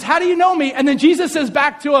says, how do you know me? And then Jesus says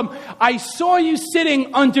back to him, I saw you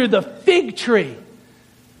sitting under the fig tree.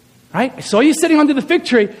 Right? I saw you sitting under the fig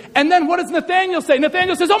tree. And then what does Nathanael say?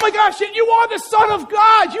 Nathanael says, oh my gosh, you are the Son of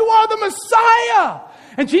God. You are the Messiah.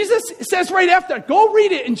 And Jesus says right after, go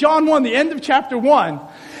read it in John 1, the end of chapter 1.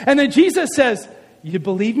 And then Jesus says, you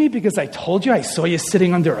believe me because I told you I saw you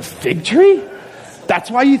sitting under a fig tree? That's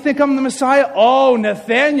why you think I'm the Messiah? Oh,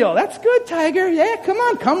 Nathanael, that's good, Tiger. Yeah, come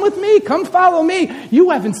on, come with me. Come follow me.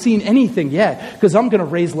 You haven't seen anything yet because I'm going to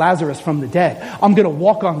raise Lazarus from the dead. I'm going to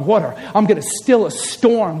walk on water. I'm going to still a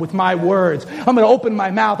storm with my words. I'm going to open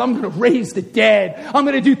my mouth. I'm going to raise the dead. I'm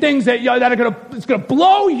going to do things that are going to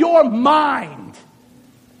blow your mind.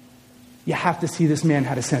 You have to see this man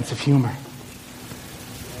had a sense of humor.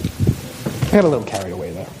 I got a little carried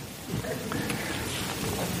away there.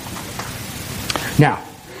 Now,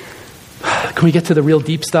 can we get to the real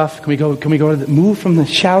deep stuff? Can we go move from the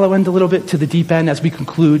shallow end a little bit to the deep end as we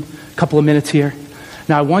conclude a couple of minutes here?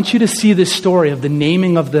 Now, I want you to see this story of the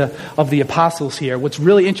naming of the apostles here. What's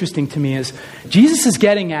really interesting to me is Jesus is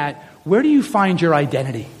getting at, where do you find your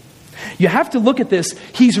identity? You have to look at this.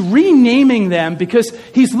 He's renaming them because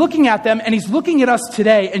he's looking at them and he's looking at us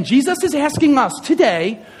today. And Jesus is asking us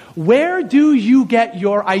today, where do you get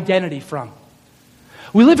your identity from?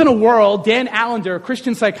 We live in a world, Dan Allender, a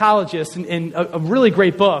Christian psychologist, in a really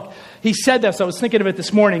great book, he said this, I was thinking of it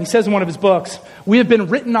this morning, he says in one of his books, we have been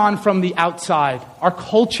written on from the outside. Our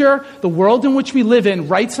culture, the world in which we live in,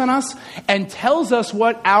 writes on us and tells us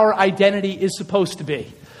what our identity is supposed to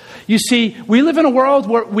be. You see, we live in a world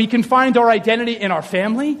where we can find our identity in our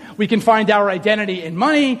family, we can find our identity in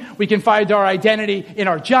money, we can find our identity in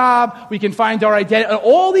our job, we can find our identity,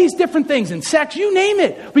 all these different things, in sex, you name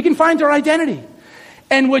it, we can find our identity.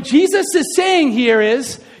 And what Jesus is saying here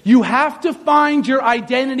is, you have to find your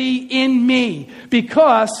identity in me.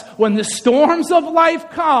 Because when the storms of life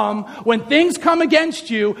come, when things come against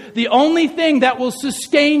you, the only thing that will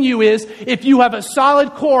sustain you is if you have a solid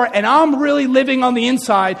core, and I'm really living on the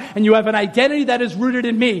inside, and you have an identity that is rooted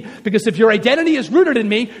in me. Because if your identity is rooted in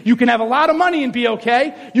me, you can have a lot of money and be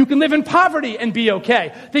okay. You can live in poverty and be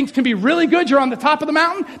okay. Things can be really good, you're on the top of the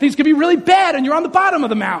mountain. Things can be really bad, and you're on the bottom of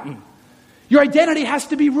the mountain. Your identity has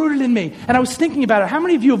to be rooted in me. And I was thinking about it. How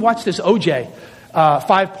many of you have watched this OJ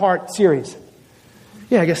 5-part series?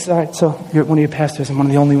 Yeah, I guess, all right, so you're one of your pastors. I'm one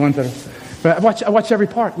of the only ones that I watched every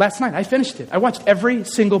part. Last night, I finished it. I watched every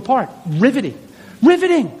single part. Riveting.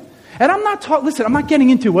 And I'm not I'm not getting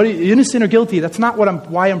into what innocent or guilty. That's not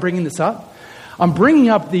why I'm bringing this up. I'm bringing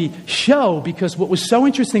up the show because what was so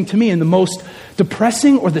interesting to me and the most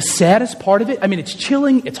depressing or the saddest part of it, I mean, it's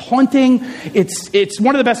chilling, it's haunting, it's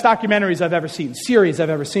one of the best documentaries I've ever seen, series I've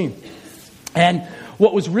ever seen. And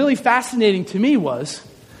what was really fascinating to me was,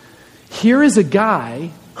 here is a guy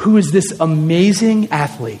who is this amazing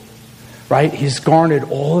athlete, right? He's garnered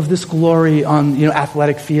all of this glory on,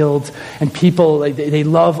 athletic fields, and people, they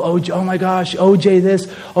love OJ. Oh my gosh, OJ this,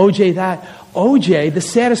 OJ that. OJ, the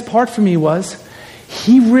saddest part for me was,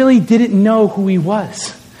 he really didn't know who he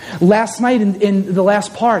was. Last night in the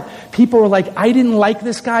last part, people were like, I didn't like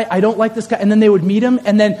this guy, I don't like this guy. And then they would meet him,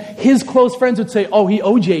 and then his close friends would say, oh, he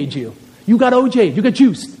OJ'd you. You got OJ'd, you got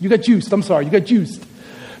juiced. You got juiced.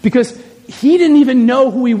 Because he didn't even know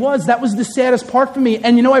who he was. That was the saddest part for me.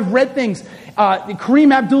 And I've read things.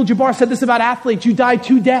 Kareem Abdul-Jabbar said this about athletes. You die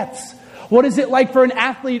 2 deaths. What is it like for an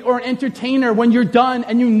athlete or an entertainer when you're done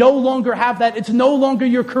and you no longer have that? It's no longer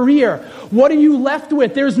your career. What are you left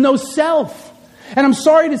with? There's no self. And I'm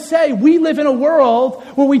sorry to say, we live in a world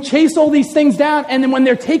where we chase all these things down, and then when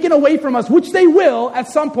they're taken away from us, which they will at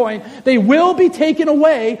some point, they will be taken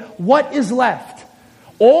away, what is left?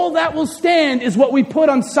 All that will stand is what we put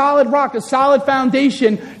on solid rock, a solid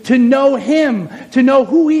foundation to know Him, to know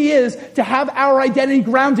who He is, to have our identity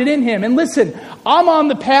grounded in Him. And listen, I'm on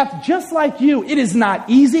the path just like you. It is not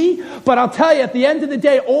easy, but I'll tell you, at the end of the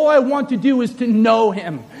day, all I want to do is to know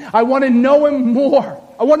Him. I want to know Him more.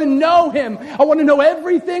 I want to know him. I want to know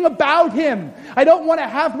everything about him. I don't want to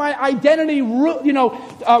have my identity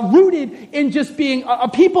rooted in just being a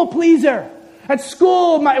people pleaser. At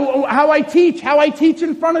school, how I teach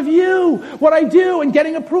in front of you, what I do, and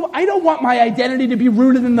getting approval. I don't want my identity to be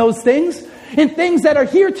rooted in those things, in things that are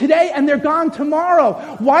here today and they're gone tomorrow.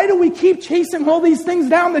 Why do we keep chasing all these things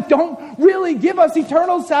down that don't really give us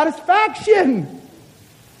eternal satisfaction?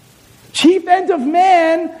 Chief end of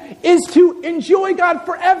man is to enjoy God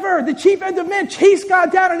forever. The chief end of man, chase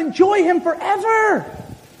God down and enjoy him forever.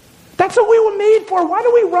 That's what we were made for. Why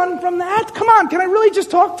do we run from that? Come on, can I really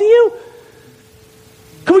just talk to you?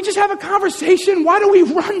 Can we just have a conversation? Why do we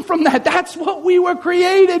run from that? That's what we were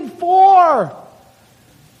created for.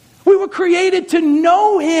 We were created to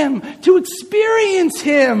know him, to experience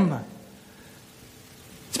him.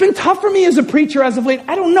 It's been tough for me as a preacher as of late.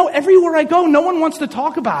 I don't know. Everywhere I go, no one wants to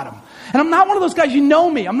talk about him. And I'm not one of those guys, you know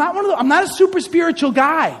me. I'm not a super spiritual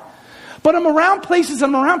guy. But I'm around places,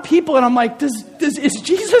 I'm around people, and I'm like, is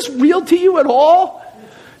Jesus real to you at all?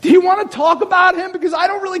 Do you want to talk about him? Because I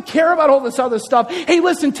don't really care about all this other stuff. Hey,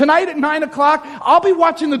 listen, tonight at 9 o'clock, I'll be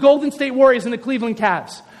watching the Golden State Warriors and the Cleveland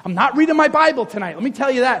Cavs. I'm not reading my Bible tonight. Let me tell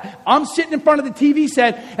you that. I'm sitting in front of the TV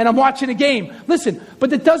set and I'm watching a game. Listen, but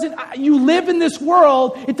you live in this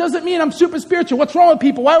world. It doesn't mean I'm super spiritual. What's wrong with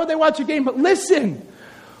people? Why would they watch a game? But listen,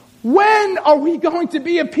 when are we going to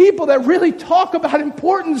be a people that really talk about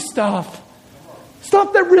important stuff?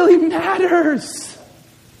 Stuff that really matters.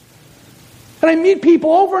 And I meet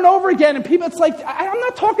people over and over again, and people, it's like, I'm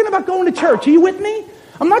not talking about going to church. Are you with me?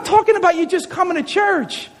 I'm not talking about you just coming to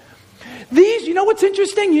church. You know what's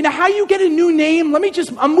interesting? You know how you get a new name?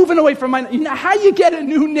 I'm moving away from mine. You know how you get a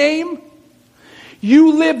new name?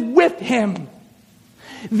 You live with him.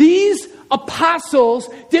 These apostles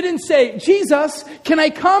didn't say, Jesus, can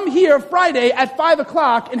I come here Friday at 5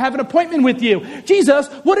 o'clock and have an appointment with you? Jesus,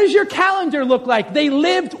 what does your calendar look like? They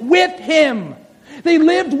lived with him. They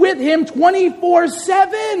lived with him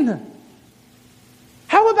 24/7.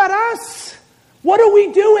 How about us? What are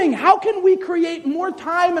we doing? How can we create more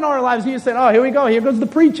time in our lives? You say, oh, here we go. Here goes the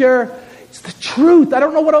preacher. It's the truth. I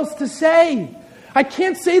don't know what else to say. I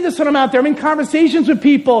can't say this when I'm out there. I'm in conversations with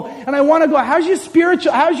people and I want to go,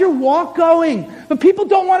 how's your walk going? But people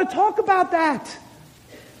don't want to talk about that.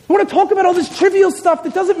 They want to talk about all this trivial stuff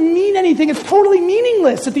that doesn't mean anything. It's totally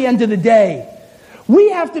meaningless at the end of the day.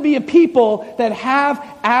 We have to be a people that have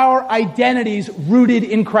our identities rooted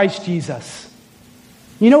in Christ Jesus.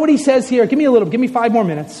 You know what he says here? Give me 5 more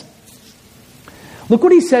minutes. Look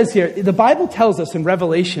what he says here. The Bible tells us in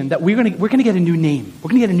Revelation that we're going to get a new name.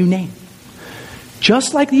 We're going to get a new name.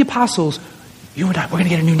 Just like the apostles, you and I, we're going to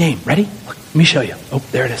get a new name. Ready? Look, let me show you. Oh,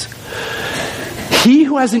 there it is. He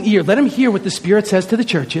who has an ear, let him hear what the Spirit says to the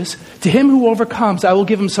churches. To him who overcomes, I will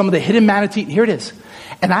give him some of the hidden manna to eat. Here it is.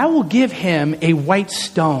 And I will give him a white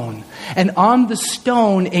stone, and on the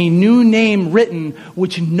stone a new name written,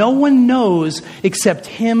 which no one knows except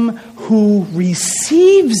him who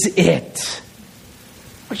receives it.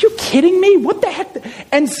 Are you kidding me? What the heck?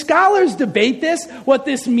 And scholars debate this, what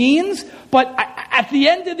this means. But at the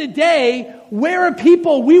end of the day, we're a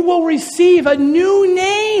people, we will receive a new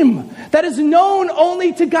name that is known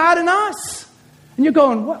only to God and us. And you're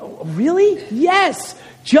going, what, really? Yes.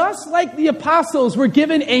 Just like the apostles were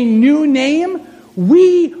given a new name,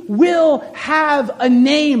 we will have a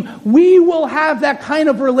name. We will have that kind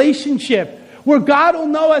of relationship where God will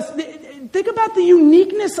know us. Think about the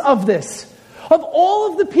uniqueness of this. Of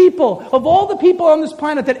all the people on this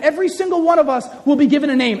planet, that every single one of us will be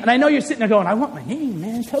given a name. And I know you're sitting there going, I want my name,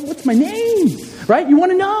 man. Tell me what's my name, right? You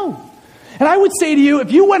want to know. And I would say to you,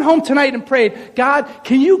 if you went home tonight and prayed, God,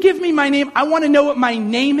 can you give me my name? I want to know what my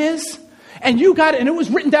name is. And you got it, and it was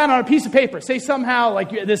written down on a piece of paper. Say somehow, like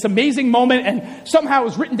this amazing moment, and somehow it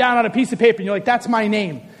was written down on a piece of paper, and you're like, that's my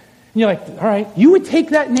name. And you're like, all right, you would take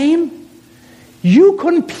that name?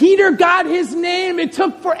 Peter got his name. It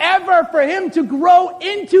took forever for him to grow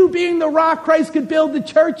into being the rock Christ could build the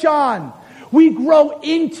church on. We grow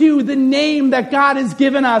into the name that God has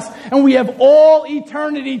given us, and we have all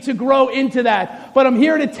eternity to grow into that. But I'm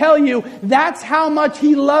here to tell you, that's how much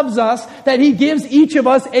he loves us, that he gives each of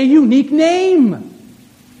us a unique name.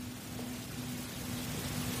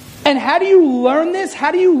 And how do you learn this?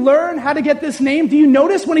 How do you learn how to get this name? Do you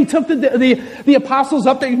notice when he took the apostles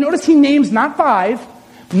up there, you notice he names not 5,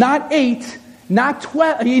 not 8, not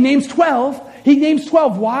 12, he names 12. He names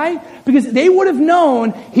 12. Why? Because they would have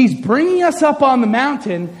known he's bringing us up on the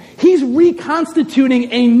mountain. He's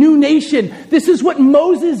reconstituting a new nation. This is what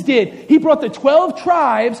Moses did. He brought the 12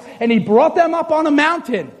 tribes and he brought them up on a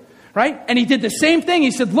mountain. right? And he did the same thing.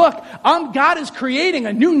 He said, look, God is creating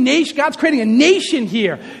a new nation. God's creating a nation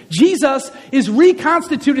here. Jesus is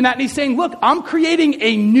reconstituting that. And he's saying, look, I'm creating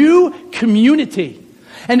a new community.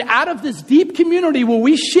 And out of this deep community where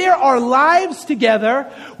we share our lives together,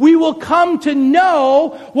 we will come to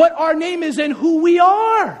know what our name is and who we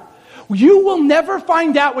are. You will never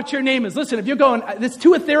find out what your name is. Listen, if you're going, it's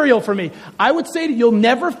too ethereal for me. I would say that we will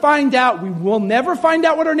never find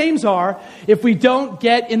out what our names are if we don't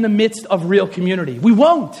get in the midst of real community. We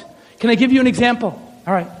won't. Can I give you an example?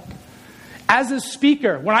 All right. As a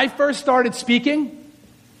speaker, when I first started speaking,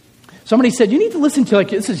 somebody said, you need to listen to,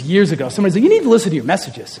 this is years ago, somebody said, you need to listen to your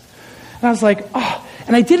messages. And I was like, oh,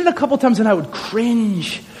 and I did it a couple times and I would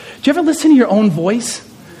cringe. Do you ever listen to your own voice?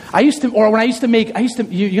 you're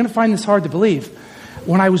going to find this hard to believe.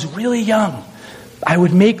 When I was really young, I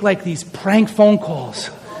would make these prank phone calls.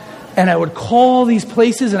 And I would call these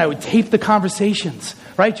places and I would tape the conversations.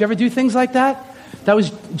 Right? Do you ever do things like that? That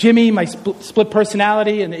was Jimmy, my split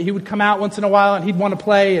personality. And he would come out once in a while and he'd want to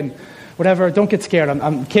play and whatever. Don't get scared.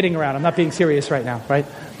 I'm kidding around. I'm not being serious right now. Right?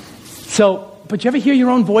 But do you ever hear your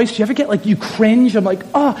own voice? Do you ever get you cringe? I'm like,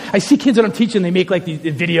 oh, I see kids that I'm teaching, they make these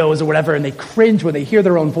videos or whatever, and they cringe when they hear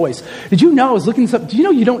their own voice. Did you know, I was looking this up, do you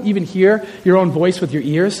know you don't even hear your own voice with your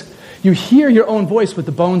ears? You hear your own voice with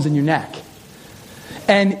the bones in your neck.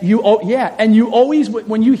 And you always,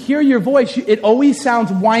 when you hear your voice, it always sounds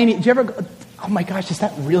whiny. Do you ever go, oh my gosh, is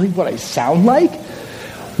that really what I sound like?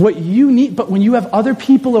 What you need, but when you have other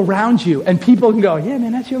people around you, and people can go, yeah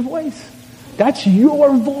man, that's your voice. That's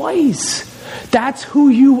your voice. That's who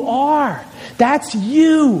you are. That's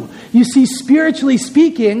you. You see, spiritually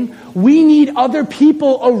speaking, we need other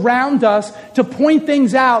people around us to point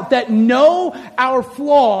things out, that know our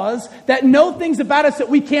flaws, that know things about us that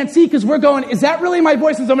we can't see, because we're going, is that really my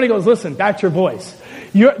voice? And somebody goes, listen, that's your voice.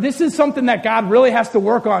 This is something that God really has to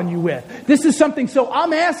work on you with. This is something, so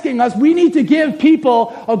I'm asking us, we need to give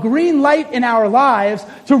people a green light in our lives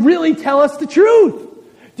to really tell us the truth.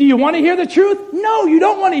 Do you want to hear the truth? No, you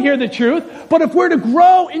don't want to hear the truth. But if we're to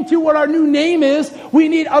grow into what our new name is, we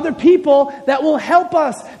need other people that will help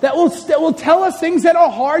us, that will tell us things that are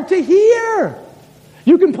hard to hear.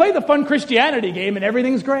 You can play the fun Christianity game and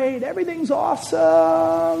everything's great, everything's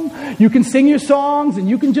awesome. You can sing your songs and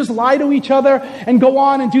you can just lie to each other and go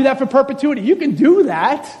on and do that for perpetuity. You can do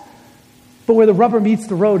that. But where the rubber meets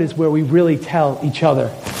the road is where we really tell each other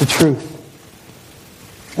the truth.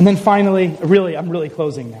 And then finally, I'm really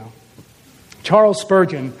closing now. Charles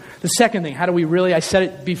Spurgeon, the second thing, I said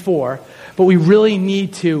it before, but we really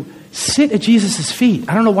need to sit at Jesus' feet.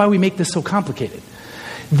 I don't know why we make this so complicated.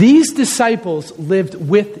 These disciples lived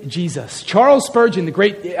with Jesus. Charles Spurgeon, the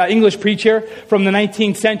great English preacher from the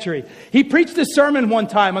 19th century, he preached a sermon one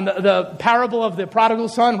time on the parable of the prodigal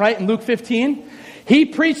son, right, in Luke 15. He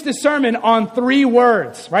preached a sermon on 3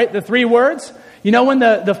 words, right, the 3 words. You know when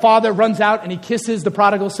the father runs out and he kisses the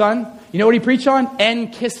prodigal son? You know what he preached on?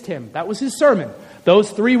 And kissed him. That was his sermon. Those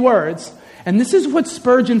 3 words. And this is what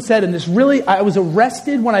Spurgeon said. And I was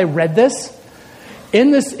arrested when I read this. In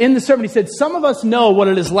the sermon, he said, some of us know what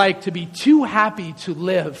it is like to be too happy to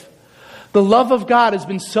live. The love of God has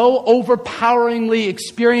been so overpoweringly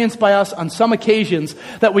experienced by us on some occasions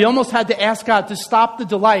that we almost had to ask God to stop the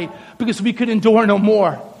delight because we could endure no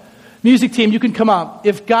more. Music team, you can come up.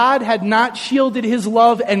 If God had not shielded his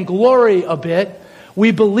love and glory a bit, we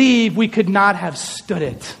believe we could not have stood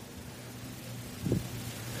it.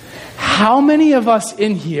 How many of us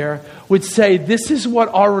in here would say, this is what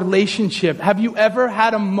our relationship, have you ever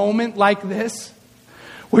had a moment like this?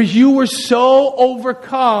 Where you were so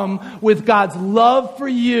overcome with God's love for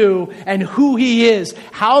you and who he is,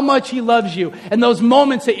 how much he loves you. And those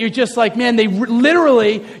moments that you're just like, man, they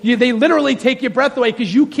literally take your breath away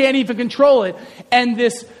because you can't even control it. And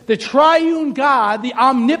the triune God, the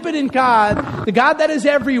omnipotent God, the God that is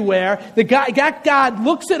everywhere, that God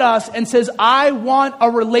looks at us and says, I want a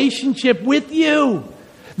relationship with you.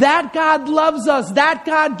 That God loves us. That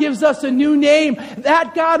God gives us a new name.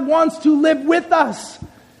 That God wants to live with us.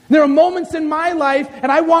 There are moments in my life,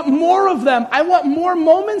 and I want more of them. I want more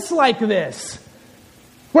moments like this.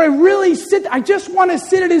 Where I just want to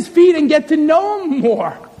sit at his feet and get to know him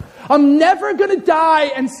more. I'm never going to die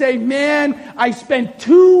and say, man, I spent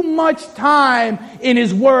too much time in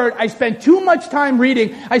his word. I spent too much time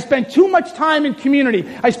reading. I spent too much time in community.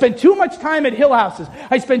 I spent too much time at Hill Houses.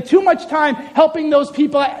 I spent too much time helping those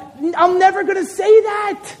people. I'm never going to say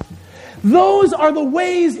that. Those are the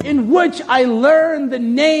ways in which I learn the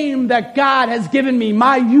name that God has given me,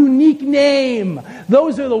 my unique name.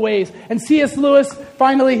 Those are the ways. And C.S. Lewis,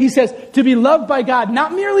 finally, he says, to be loved by God,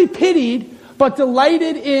 not merely pitied, but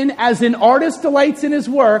delighted in as an artist delights in his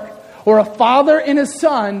work, or a father and a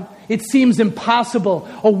son, it seems impossible,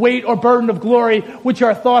 a weight or burden of glory which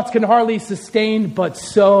our thoughts can hardly sustain, but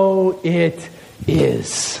so it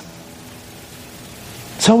is.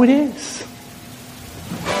 So it is.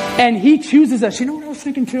 And he chooses us. You know what I was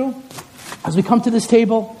thinking too? As we come to this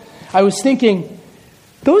table, I was thinking,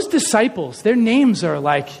 those disciples, their names are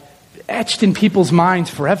like etched in people's minds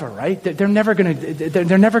forever, right? They're never going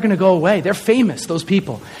to go away. They're famous, those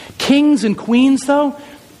people. Kings and queens, though,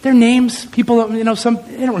 their names, people, they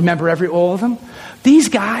don't remember all of them. These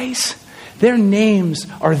guys, their names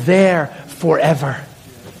are there forever.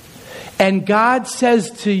 And God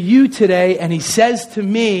says to you today, and he says to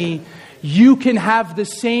me, you can have the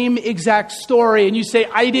same exact story. And you say,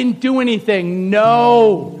 I didn't do anything.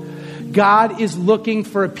 No. God is looking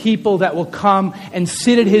for a people that will come and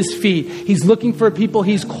sit at his feet. He's looking for a people.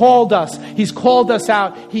 He's called us. He's called us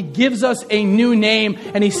out. He gives us a new name.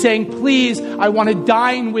 And he's saying, please, I want to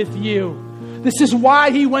dine with you. This is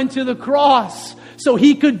why he went to the cross. So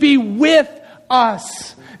he could be with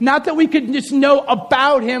us. Not that we could just know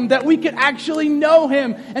about him, that we could actually know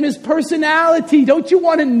him and his personality. Don't you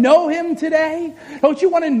want to know him today? Don't you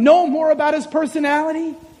want to know more about his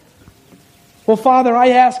personality? Well, Father, I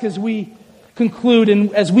ask as we conclude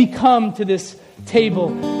and as we come to this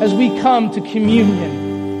table, as we come to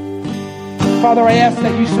communion, Father, I ask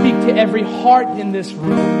that you speak to every heart in this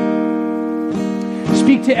room.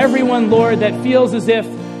 Speak to everyone, Lord, that feels as if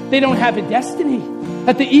they don't have a destiny.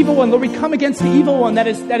 That the evil one, Lord, we come against the evil one that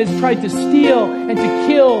has tried to steal and to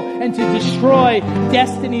kill and to destroy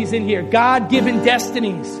destinies in here. God-given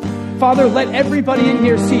destinies. Father, let everybody in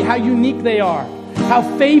here see how unique they are. How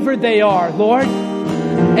favored they are, Lord,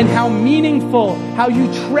 and how meaningful, how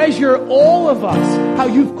you treasure all of us, how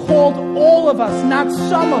you've called all of us, not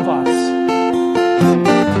some of us.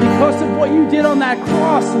 Because of what you did on that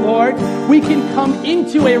cross, Lord, we can come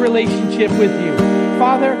into a relationship with you.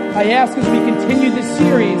 Father, I ask as we continue this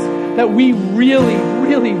series that we really,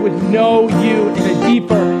 really would know you in a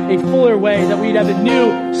deeper, a fuller way, that we'd have a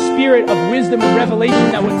new spirit of wisdom and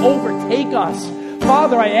revelation that would overtake us.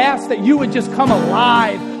 Father, I ask that you would just come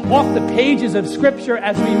alive off the pages of Scripture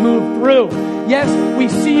as we move through. Yes, we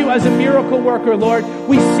see you as a miracle worker, Lord.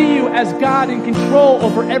 We see you as God in control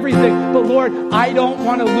over everything. But Lord, I don't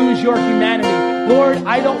want to lose your humanity. Lord,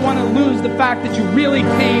 I don't want to lose the fact that you really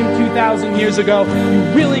came 2,000 years ago.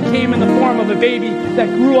 You really came in the form of a baby that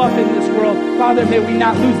grew up in this world. Father, may we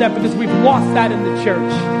not lose that because we've lost that in the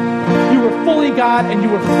church. You were fully God and you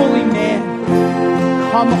were fully man.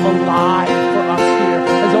 Come alive for us here,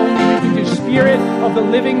 as only you can do. Spirit of the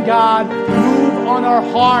living God, move on our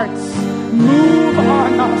hearts. Move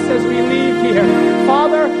on us as we leave here.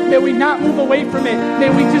 Father, may we not move away from it. May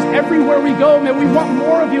we just, everywhere we go, may we want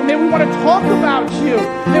more of you. May we want to talk about you.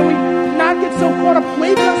 May we not get so caught up.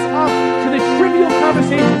 Wake us up to the trivial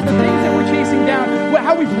conversations, the things that we're chasing down,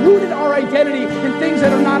 how we've rooted our identity in things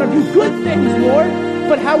that are not of you. Good things, Lord,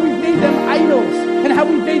 but how we've made them idols and how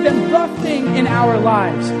we've made them the thing in our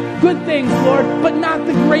lives. Good things, Lord, but not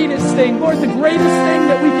the greatest thing. Lord, the greatest thing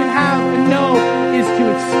that we can have and know is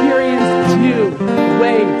to experience you, the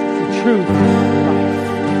way, the truth, and life.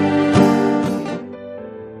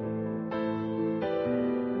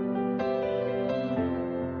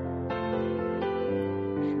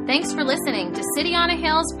 Thanks for listening to City on a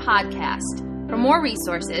Hill's podcast. For more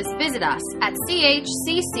resources, visit us at chccny.com.